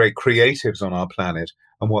some of the great creatives on our planet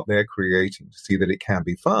and what they're creating to see that it can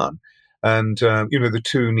be fun. And, you know, the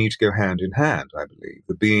two need to go hand in hand, I believe.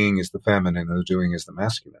 The being is the feminine and the doing is the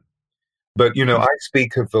masculine. But, you know, I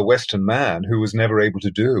speak of a Western man who was never able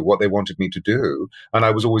to do what they wanted me to do. And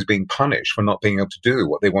I was always being punished for not being able to do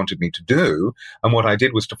what they wanted me to do. And what I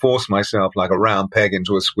did was to force myself like a round peg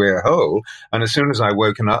into a square hole. And as soon as I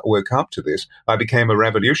woke up to this, I became a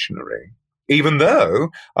revolutionary, even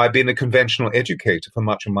though I've been a conventional educator for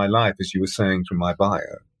much of my life, as you were saying through my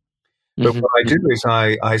bio. But what I do is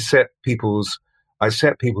I set people's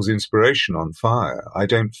inspiration on fire. I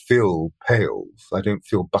don't fill pails. I don't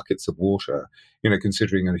fill buckets of water. You know,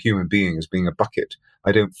 considering a human being as being a bucket,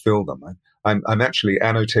 I don't fill them. I'm actually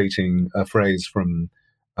annotating a phrase from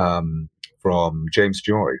James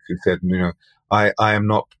Joyce, who said, you know, I am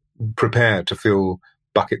not prepared to fill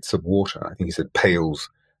buckets of water. I think he said pails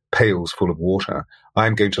full of water.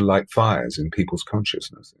 I'm going to light fires in people's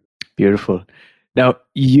consciousness. Beautiful. Now,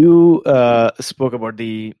 you spoke about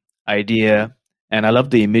the idea, and I love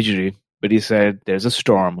the imagery, but you said there's a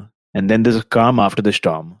storm, and then there's a calm after the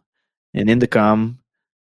storm. And in the calm,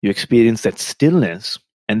 you experience that stillness,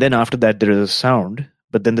 and then after that, there is a sound,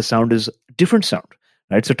 but then the sound is a different sound,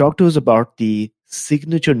 right? So talk to us about the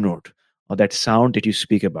signature note, or that sound that you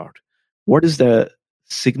speak about. What is the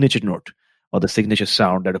signature note, or the signature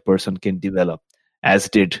sound that a person can develop, as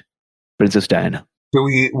did Princess Diana? So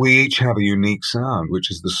we each have a unique sound,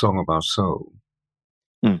 which is the song of our soul.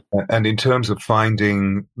 And in terms of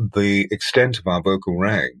finding the extent of our vocal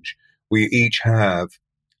range, we each have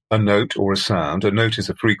a note or a sound. A note is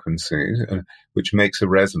a frequency, which makes a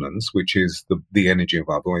resonance, which is the energy of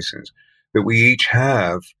our voices. But we each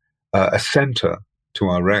have a center to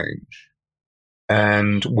our range.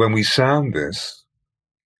 And when we sound this,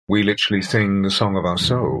 we literally sing the song of our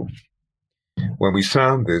soul. When we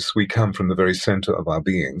sound this, we come from the very center of our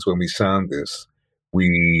beings. When we sound this,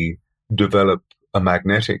 we develop a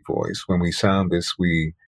magnetic voice. When we sound this,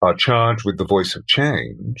 we are charged with the voice of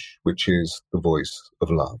change, which is the voice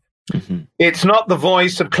of love. It's not the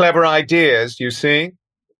voice of clever ideas, you see.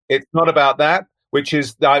 It's not about that, which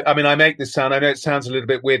is, I mean, I make this sound. I know it sounds a little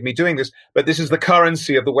bit weird me doing this, but this is the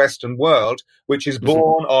currency of the Western world, which is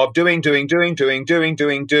born of doing,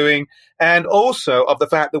 and also of the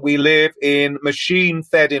fact that we live in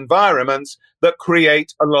machine-fed environments that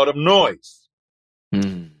create a lot of noise.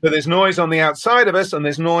 So there's noise on the outside of us, and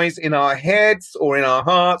there's noise in our heads or in our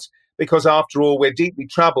hearts, because after all, we're deeply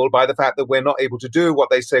troubled by the fact that we're not able to do what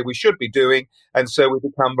they say we should be doing. And so we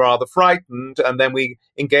become rather frightened, and then we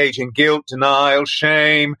engage in guilt, denial,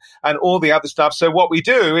 shame, and all the other stuff. So what we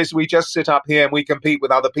do is we just sit up here and we compete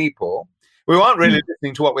with other people who aren't really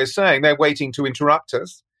listening to what we're saying. They're waiting to interrupt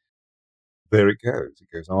us. There it goes. It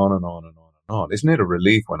goes on and on and on and on. Isn't it a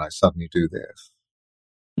relief when I suddenly do this?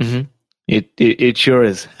 It sure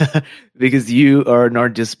is. Because you are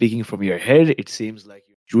not just speaking from your head. It seems like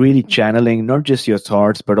you're really channeling not just your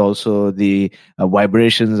thoughts, but also the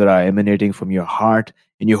vibrations that are emanating from your heart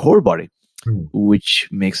and your whole body, which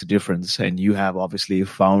makes a difference. And you have obviously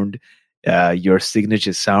found your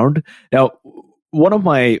signature sound. Now, one of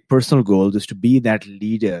my personal goals is to be that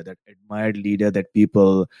leader, that admired leader that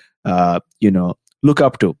people, look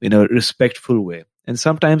up to in a respectful way. And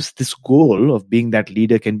sometimes this goal of being that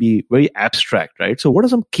leader can be very abstract, right? So what are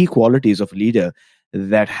some key qualities of a leader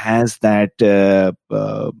that has that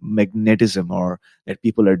magnetism, or that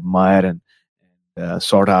people admire and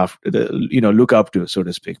sort of, look up to, so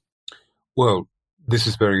to speak? Well, this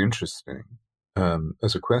is very interesting.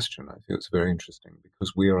 As a question, I feel it's very interesting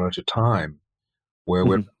because we are at a time where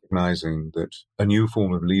we're recognizing that a new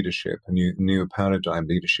form of leadership, a new paradigm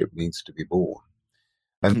leadership needs to be born.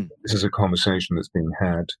 And this is a conversation that's being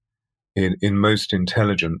had in most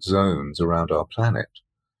intelligent zones around our planet.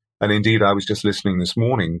 And indeed, I was just listening this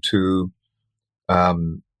morning to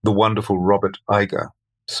the wonderful Robert Iger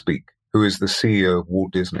speak, who is the CEO of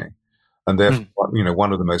Walt Disney, and therefore,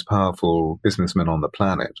 one of the most powerful businessmen on the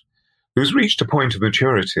planet, who's reached a point of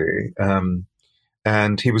maturity.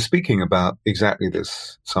 And he was speaking about exactly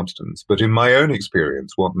this substance. But in my own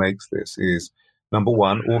experience, what makes this is, number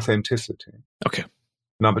one, authenticity. Okay.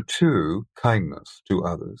 Number two, kindness to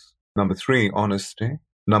others. Number three, honesty.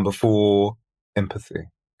 Number four, empathy,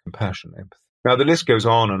 compassion, empathy. Now, the list goes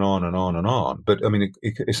on and on and on and on. But I mean,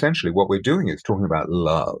 essentially what we're doing is talking about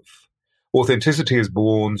love. Authenticity is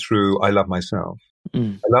born through, I love myself.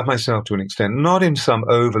 I love myself to an extent, not in some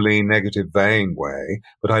overly negative, vain way,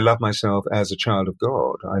 but I love myself as a child of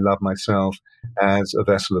God. I love myself as a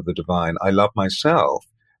vessel of the divine. I love myself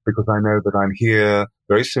because I know that I'm here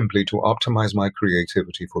very simply to optimize my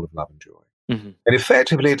creativity full of love and joy. And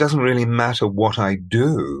effectively, it doesn't really matter what I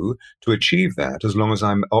do to achieve that, as long as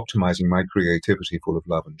I'm optimizing my creativity full of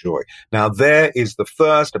love and joy. Now, there is the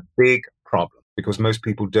first big problem, because most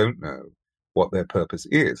people don't know what their purpose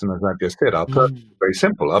is. And as I've just said, our purpose is very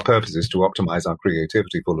simple. Our purpose is to optimize our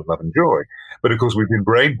creativity full of love and joy. But of course, we've been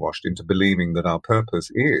brainwashed into believing that our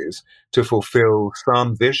purpose is to fulfill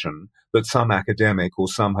some vision that some academic or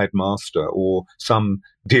some headmaster or some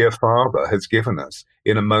dear father has given us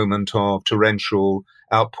in a moment of torrential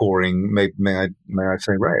outpouring, may I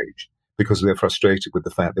say rage, because they're frustrated with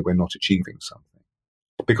the fact that we're not achieving something.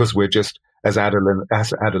 Because we're just, as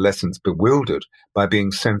adolescents, bewildered by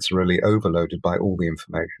being sensorily overloaded by all the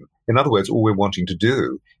information. In other words, all we're wanting to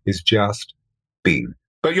do is just be.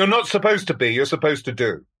 But you're not supposed to be, you're supposed to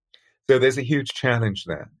do. So there's a huge challenge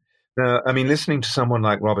there. Now, I mean, listening to someone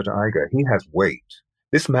like Robert Iger, he has weight.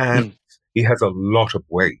 This man, he has a lot of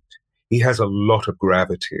weight. He has a lot of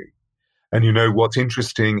gravity. And you know, what's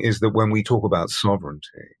interesting is that when we talk about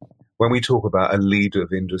sovereignty, when we talk about a leader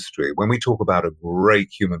of industry, when we talk about a great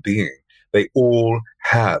human being, they all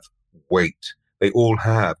have weight. They all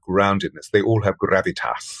have groundedness. They all have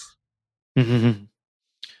gravitas.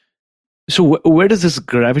 So where does this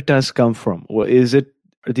gravitas come from?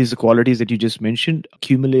 Are these the qualities that you just mentioned?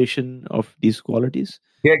 Accumulation of these qualities?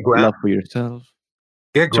 Get grounded. Love for yourself.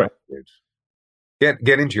 Get grounded.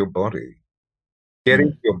 Get into your body. Get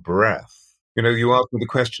into your breath. You know, you asked me the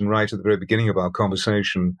question right at the very beginning of our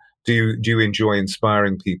conversation. Do you enjoy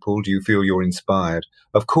inspiring people? Do you feel you're inspired?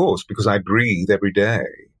 Of course, because I breathe every day.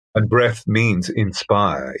 And breath means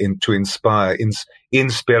inspire, to inspire,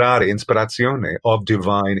 inspirare, inspirazione of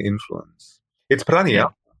divine influence. It's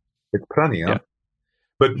pranayama. It's pranayama.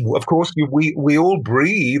 But of course, we all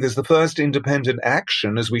breathe as the first independent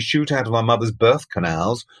action as we shoot out of our mother's birth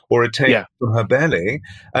canals or attain from her belly.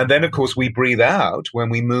 And then, of course, we breathe out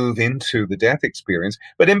when we move into the death experience.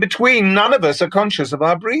 But in between, none of us are conscious of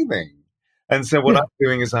our breathing. And so what I'm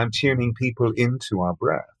doing is I'm tuning people into our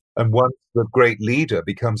breath. And once the great leader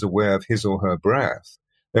becomes aware of his or her breath,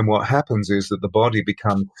 then what happens is that the body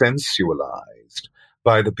becomes sensualized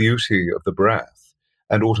by the beauty of the breath.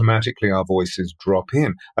 And automatically our voices drop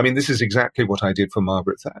in. I mean, this is exactly what I did for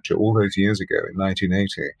Margaret Thatcher all those years ago in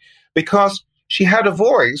 1980, because she had a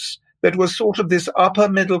voice that was sort of this upper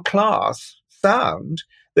middle class sound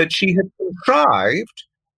that she had contrived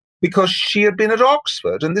because she had been at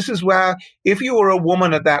Oxford. And this is where, if you were a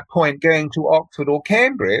woman at that point going to Oxford or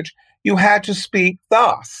Cambridge, you had to speak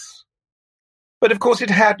thus. But of course, it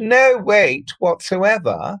had no weight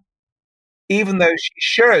whatsoever, even though she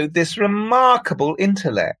showed this remarkable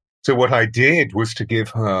intellect. So what I did was to give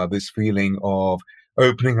her this feeling of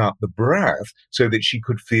opening up the breath so that she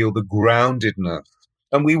could feel the groundedness.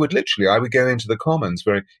 And I would go into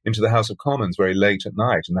the House of Commons very late at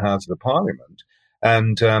night in the House of the Parliament.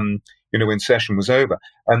 And, when session was over,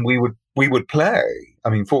 and we would play. I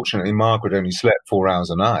mean, fortunately, Margaret only slept 4 hours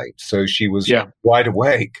a night, so she was wide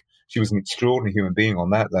awake. She was an extraordinary human being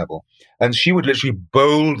on that level. And she would literally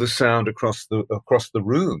bowl the sound across the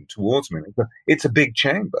room towards me. It's a big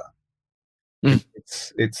chamber. Mm.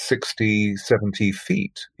 It's 60, 70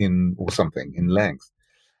 feet or something in length.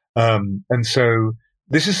 And so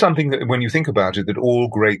this is something that, when you think about it, that all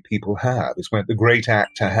great people have. It's when the great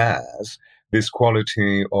actor has this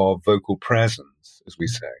quality of vocal presence, as we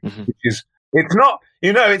say, which is, it's not,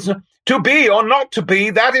 it's not, to be or not to be.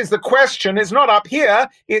 That is the question. It's not up here.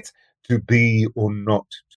 It's to be or not.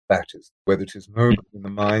 That is whether it is noble in the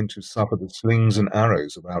mind to suffer the slings and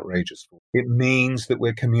arrows of outrageous force. It means that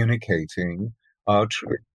we're communicating our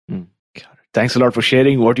truth. Mm. Thanks a lot for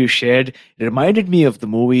sharing what you shared. It reminded me of the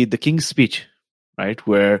movie The King's Speech, right?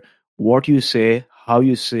 Where what you say, how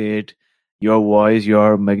you say it, your voice,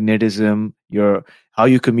 your magnetism, how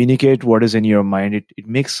you communicate what is in your mind, it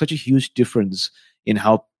makes such a huge difference in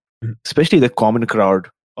how, especially the common crowd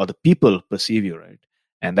or the people perceive you, right?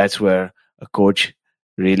 And that's where a coach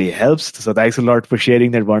really helps. So thanks a lot for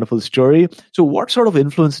sharing that wonderful story. So what sort of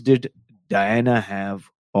influence did Diana have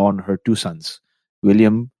on her two sons,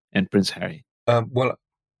 William and Prince Harry? Well,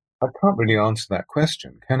 I can't really answer that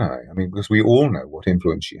question, can I? I mean, because we all know what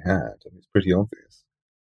influence she had. I mean, it's pretty obvious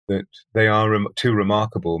that they are two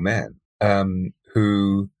remarkable men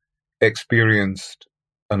who experienced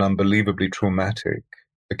an unbelievably traumatic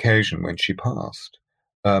occasion when she passed.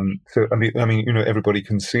 So, I mean, everybody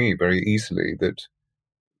can see very easily that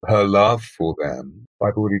her love for them,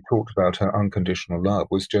 I've already talked about her unconditional love,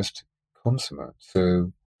 was just consummate.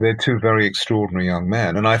 So they're two very extraordinary young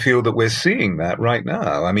men. And I feel that we're seeing that right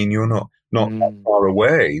now. I mean, you're not that far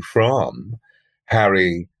away from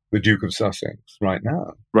Harry, the Duke of Sussex, right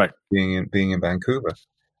now. Right. Being in Vancouver.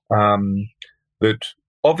 That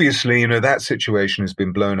obviously, that situation has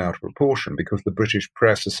been blown out of proportion because the British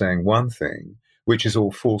press are saying one thing, which is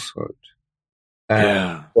all falsehood.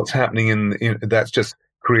 And what's happening that's just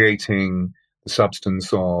creating the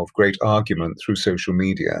substance of great argument through social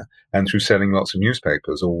media and through selling lots of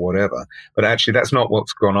newspapers or whatever. But actually, that's not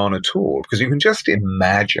what's gone on at all, because you can just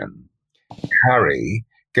imagine Harry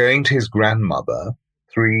going to his grandmother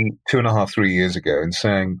 2.5, 3 years ago and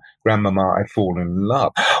saying, "Grandmama, I've fallen in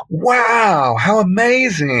love." Wow, how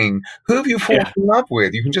amazing. Who have you fallen in love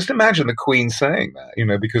with? You can just imagine the Queen saying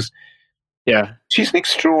that, because she's an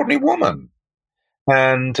extraordinary woman.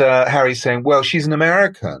 And Harry's saying, well, she's an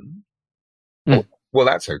American. Well,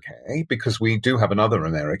 that's okay, because we do have another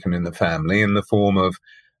American in the family in the form of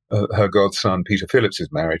her godson, Peter Phillips,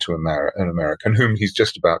 is married to an American whom he's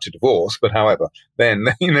just about to divorce. But however, then,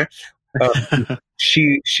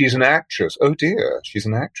 she's an actress. Oh, dear. She's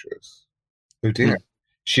an actress. Oh, dear.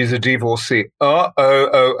 She's a divorcee. Oh.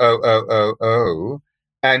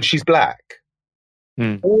 And she's black.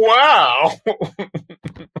 Wow.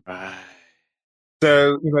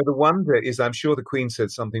 So, the wonder is, I'm sure the Queen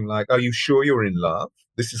said something like, "Are you sure you're in love?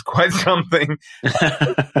 This is quite something."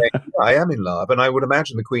 I am in love. And I would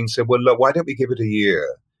imagine the Queen said, "Well, look, why don't we give it a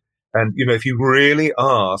year? And, if you really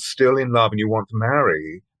are still in love and you want to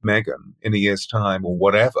marry Meghan in a year's time or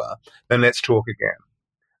whatever, then let's talk again."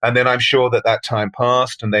 And then I'm sure that time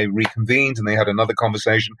passed and they reconvened and they had another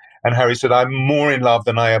conversation. And Harry said, "I'm more in love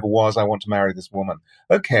than I ever was. I want to marry this woman."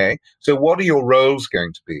 Okay, so what are your roles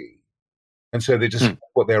going to be? And so they just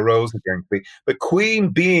what their roles are going to be. But Queen,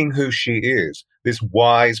 being who she is, this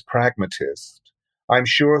wise pragmatist, I'm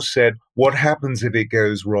sure said, what happens if it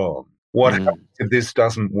goes wrong? What happens if this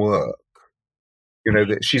doesn't work?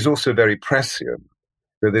 She's also very prescient.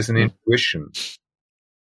 So there's an intuition.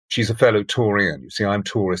 She's a fellow Taurian. You see, I'm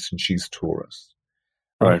Taurus and she's Taurus.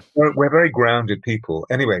 Right. We're very grounded people.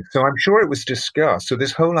 Anyway, so I'm sure it was discussed. So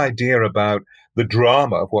this whole idea about the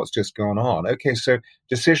drama of what's just gone on. Okay, so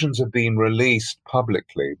decisions have been released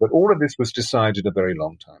publicly, but all of this was decided a very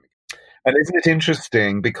long time ago. And isn't it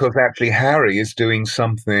interesting? Because actually Harry is doing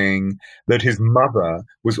something that his mother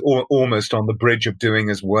was almost on the bridge of doing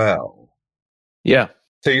as well. Yeah.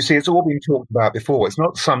 So you see, it's all been talked about before. It's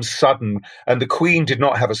not some sudden, and the Queen did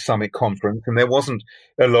not have a summit conference, and there wasn't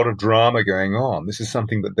a lot of drama going on. This is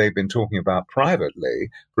something that they've been talking about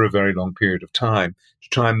privately for a very long period of time to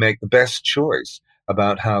try and make the best choice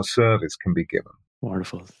about how service can be given.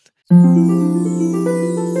 Wonderful.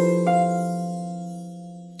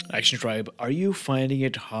 Action Tribe, are you finding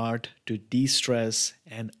it hard to de-stress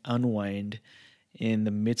and unwind in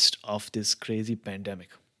the midst of this crazy pandemic?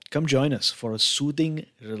 Come join us for a soothing,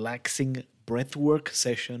 relaxing breathwork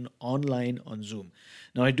session online on Zoom.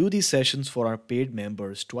 Now, I do these sessions for our paid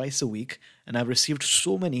members twice a week, and I've received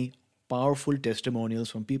so many powerful testimonials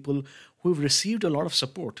from people who've received a lot of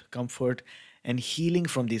support, comfort, and healing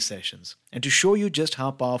from these sessions. And to show you just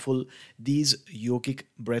how powerful these yogic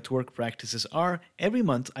breathwork practices are, every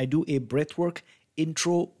month I do a breathwork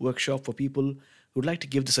intro workshop for people who'd like to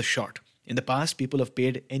give this a shot. In the past, people have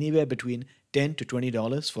paid anywhere between $10 to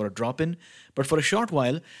 $20 for a drop-in, but for a short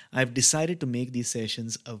while, I've decided to make these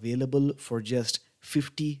sessions available for just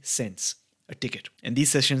 50 cents a ticket. And these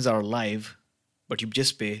sessions are live, but you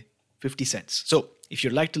just pay 50 cents. So if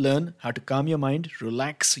you'd like to learn how to calm your mind,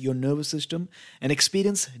 relax your nervous system, and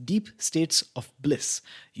experience deep states of bliss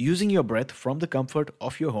using your breath from the comfort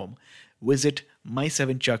of your home, visit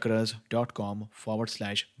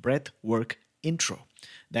my7chakras.com/breathwork intro.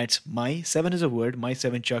 That's my7 is a word,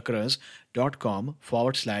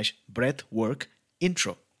 my7chakras.com/breathwork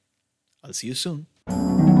intro. I'll see you soon.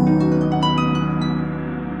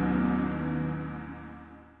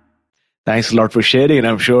 Thanks a lot for sharing. And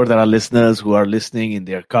I'm sure that our listeners who are listening in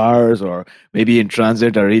their cars or maybe in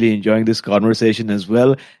transit are really enjoying this conversation as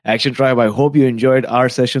well. Action Tribe, I hope you enjoyed our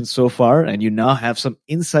session so far and you now have some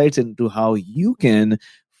insights into how you can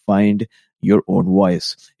find your own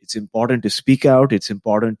voice. It's important to speak out. It's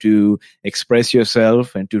important to express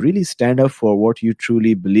yourself and to really stand up for what you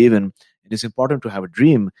truly believe in. It is important to have a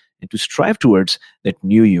dream and to strive towards that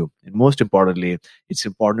new you. And most importantly, it's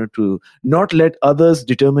important to not let others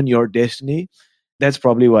determine your destiny. That's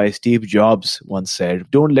probably why Steve Jobs once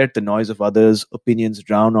said, don't let the noise of others' opinions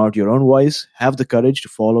drown out your own voice. Have the courage to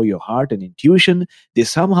follow your heart and intuition. They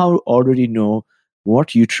somehow already know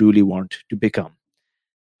what you truly want to become.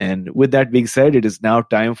 And with that being said, it is now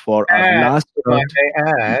time for our last round.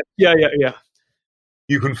 Yeah.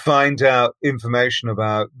 You can find out information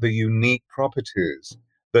about the unique properties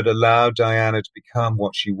that allowed Diana to become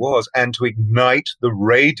what she was and to ignite the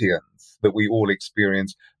radiance that we all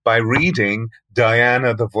experience by reading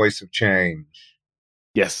Diana, the Voice of Change.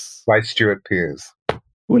 Yes. By Stuart Pearce.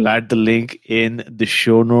 We'll add the link in the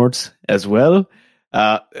show notes as well.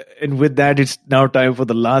 And with that, it's now time for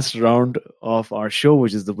the last round of our show,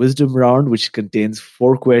 which is the wisdom round, which contains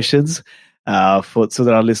 4 questions so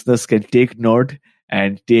that our listeners can take note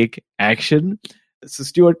and take action. So,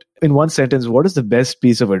 Stuart, in one sentence, what is the best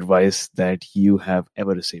piece of advice that you have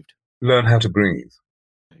ever received? Learn how to breathe.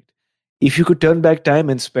 If you could turn back time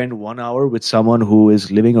and spend 1 hour with someone who is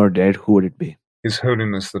living or dead, who would it be? His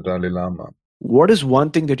Holiness the Dalai Lama. What is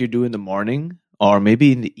one thing that you do in the morning or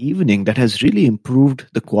maybe in the evening that has really improved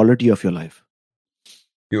the quality of your life?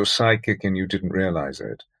 You're psychic and you didn't realize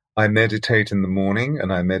it. I meditate in the morning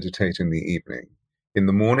and I meditate in the evening. In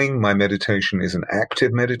the morning, my meditation is an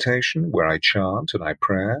active meditation where I chant and I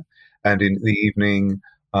pray. And in the evening,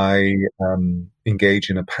 I engage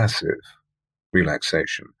in a passive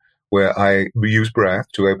relaxation where I use breath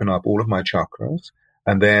to open up all of my chakras.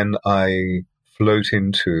 And then I float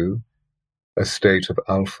into a state of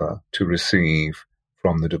alpha to receive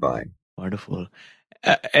from the divine. Wonderful.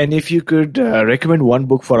 And if you could recommend one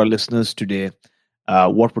book for our listeners today,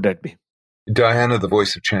 what would that be? Diana, the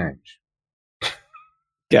Voice of Change.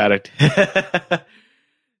 Got it.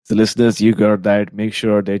 So listeners, you got that. Make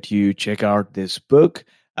sure that you check out this book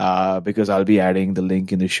because I'll be adding the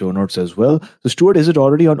link in the show notes as well. So Stuart, is it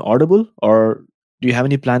already on Audible or do you have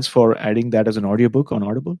any plans for adding that as an audiobook on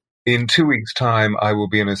Audible? In 2 weeks' time, I will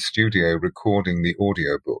be in a studio recording the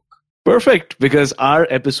audiobook. Perfect, because our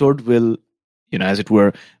episode will, as it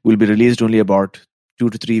were, will be released only about 2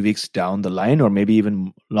 to 3 weeks down the line, or maybe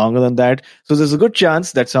even longer than that. So there's a good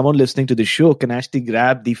chance that someone listening to the show can actually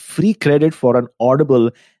grab the free credit for an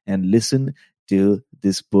Audible and listen to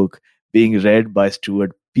this book being read by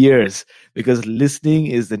Stuart Pearce, because listening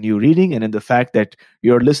is the new reading. And in the fact that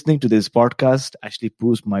you're listening to this podcast actually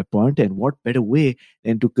proves my point. And what better way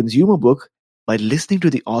than to consume a book by listening to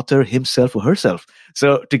the author himself or herself.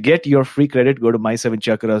 So to get your free credit, go to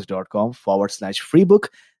my7chakras.com/free book,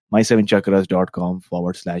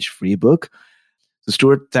 my7chakras.com/free book. So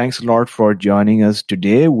Stuart, thanks a lot for joining us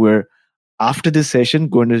today. We're, after this session,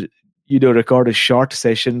 going to record a short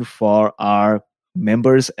session for our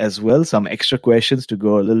members as well, some extra questions to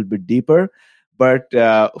go a little bit deeper. But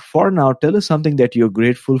for now, tell us something that you're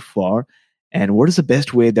grateful for, and what is the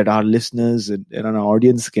best way that our listeners and our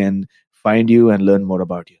audience can find you and learn more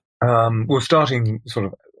about you? Well, starting sort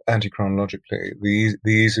of anti-chronologically, the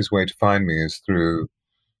easiest way to find me is through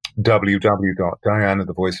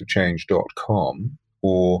www.dianathevoiceofchange.com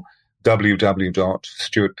or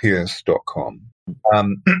www.stuartpearce.com.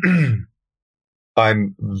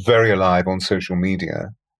 I'm very alive on social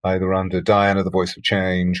media, either under Diana, the Voice of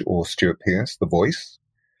Change, or Stuart Pearce, The Voice,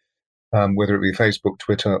 whether it be Facebook,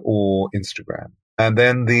 Twitter, or Instagram. And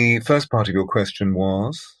then the first part of your question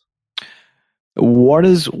was? What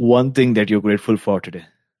is one thing that you're grateful for today?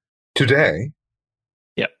 Today?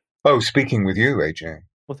 Yeah. Oh, speaking with you, AJ.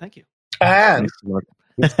 Well, thank you. And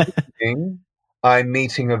this evening, I'm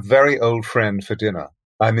meeting a very old friend for dinner.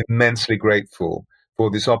 I'm immensely grateful for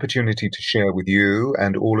this opportunity to share with you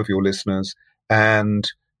and all of your listeners,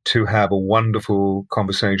 and to have a wonderful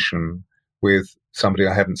conversation with somebody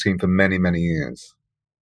I haven't seen for many, many years.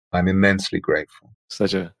 I'm immensely grateful.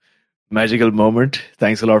 Such a magical moment.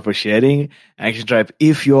 Thanks a lot for sharing. Action Tribe,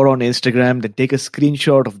 if you're on Instagram, then take a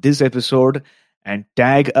screenshot of this episode and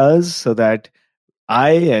tag us so that I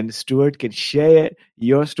and Stuart can share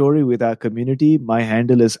your story with our community. My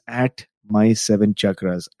handle is at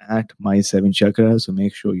my7chakras, at my7chakras. So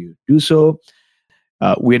make sure you do so.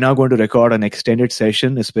 We're now going to record an extended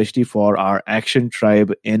session, especially for our Action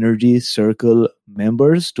Tribe Energy Circle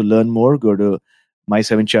members. To learn more, go to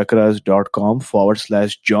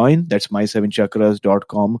my7chakras.com/join. That's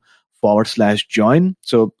my7chakras.com/join.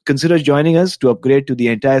 So consider joining us to upgrade to the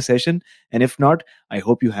entire session. And if not, I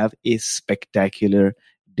hope you have a spectacular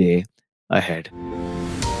day ahead.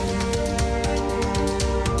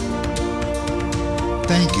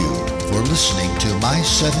 Thank you for listening to My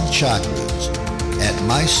 7 Chakras at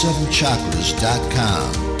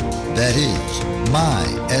my7chakras.com. That is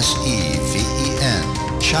my-SEVEN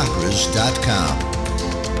chakras.com.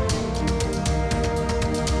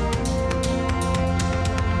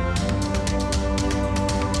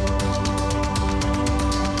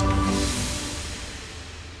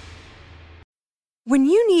 When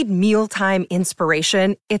you need mealtime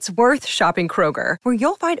inspiration, it's worth shopping Kroger, where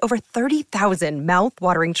you'll find over 30,000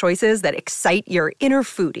 mouth-watering choices that excite your inner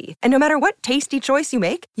foodie. And no matter what tasty choice you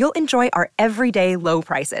make, you'll enjoy our everyday low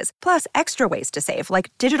prices, plus extra ways to save,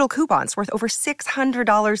 like digital coupons worth over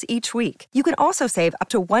 $600 each week. You can also save up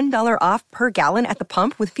to $1 off per gallon at the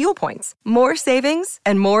pump with fuel points. More savings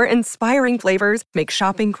and more inspiring flavors make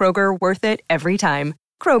shopping Kroger worth it every time.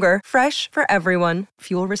 Kroger, fresh for everyone.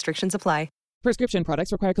 Fuel restrictions apply. Prescription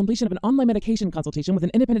products require completion of an online medication consultation with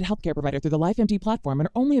an independent healthcare provider through the LifeMD platform and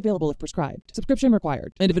are only available if prescribed. Subscription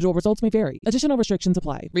required. Individual results may vary. Additional restrictions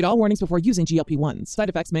apply. Read all warnings before using GLP-1s. Side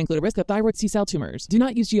effects may include a risk of thyroid C-cell tumors. Do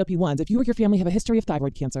not use GLP-1s if you or your family have a history of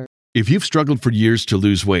thyroid cancer. If you've struggled for years to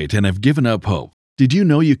lose weight and have given up hope, did you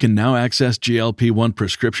know you can now access GLP-1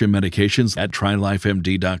 prescription medications at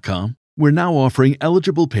TryLifeMD.com? We're now offering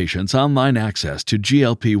eligible patients online access to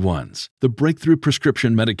GLP-1s, the breakthrough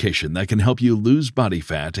prescription medication that can help you lose body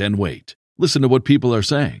fat and weight. Listen to what people are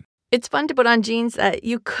saying. It's fun to put on jeans that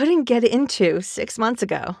you couldn't get into 6 months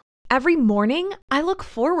ago. Every morning, I look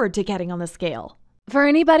forward to getting on the scale. For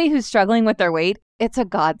anybody who's struggling with their weight, it's a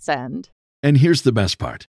godsend. And here's the best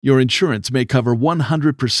part. Your insurance may cover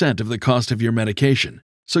 100% of the cost of your medication.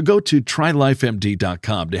 So go to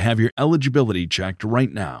TryLifeMD.com to have your eligibility checked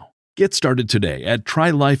right now. Get started today at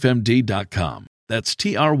TryLifeMD.com. That's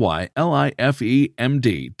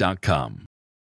TryLifeMD.com.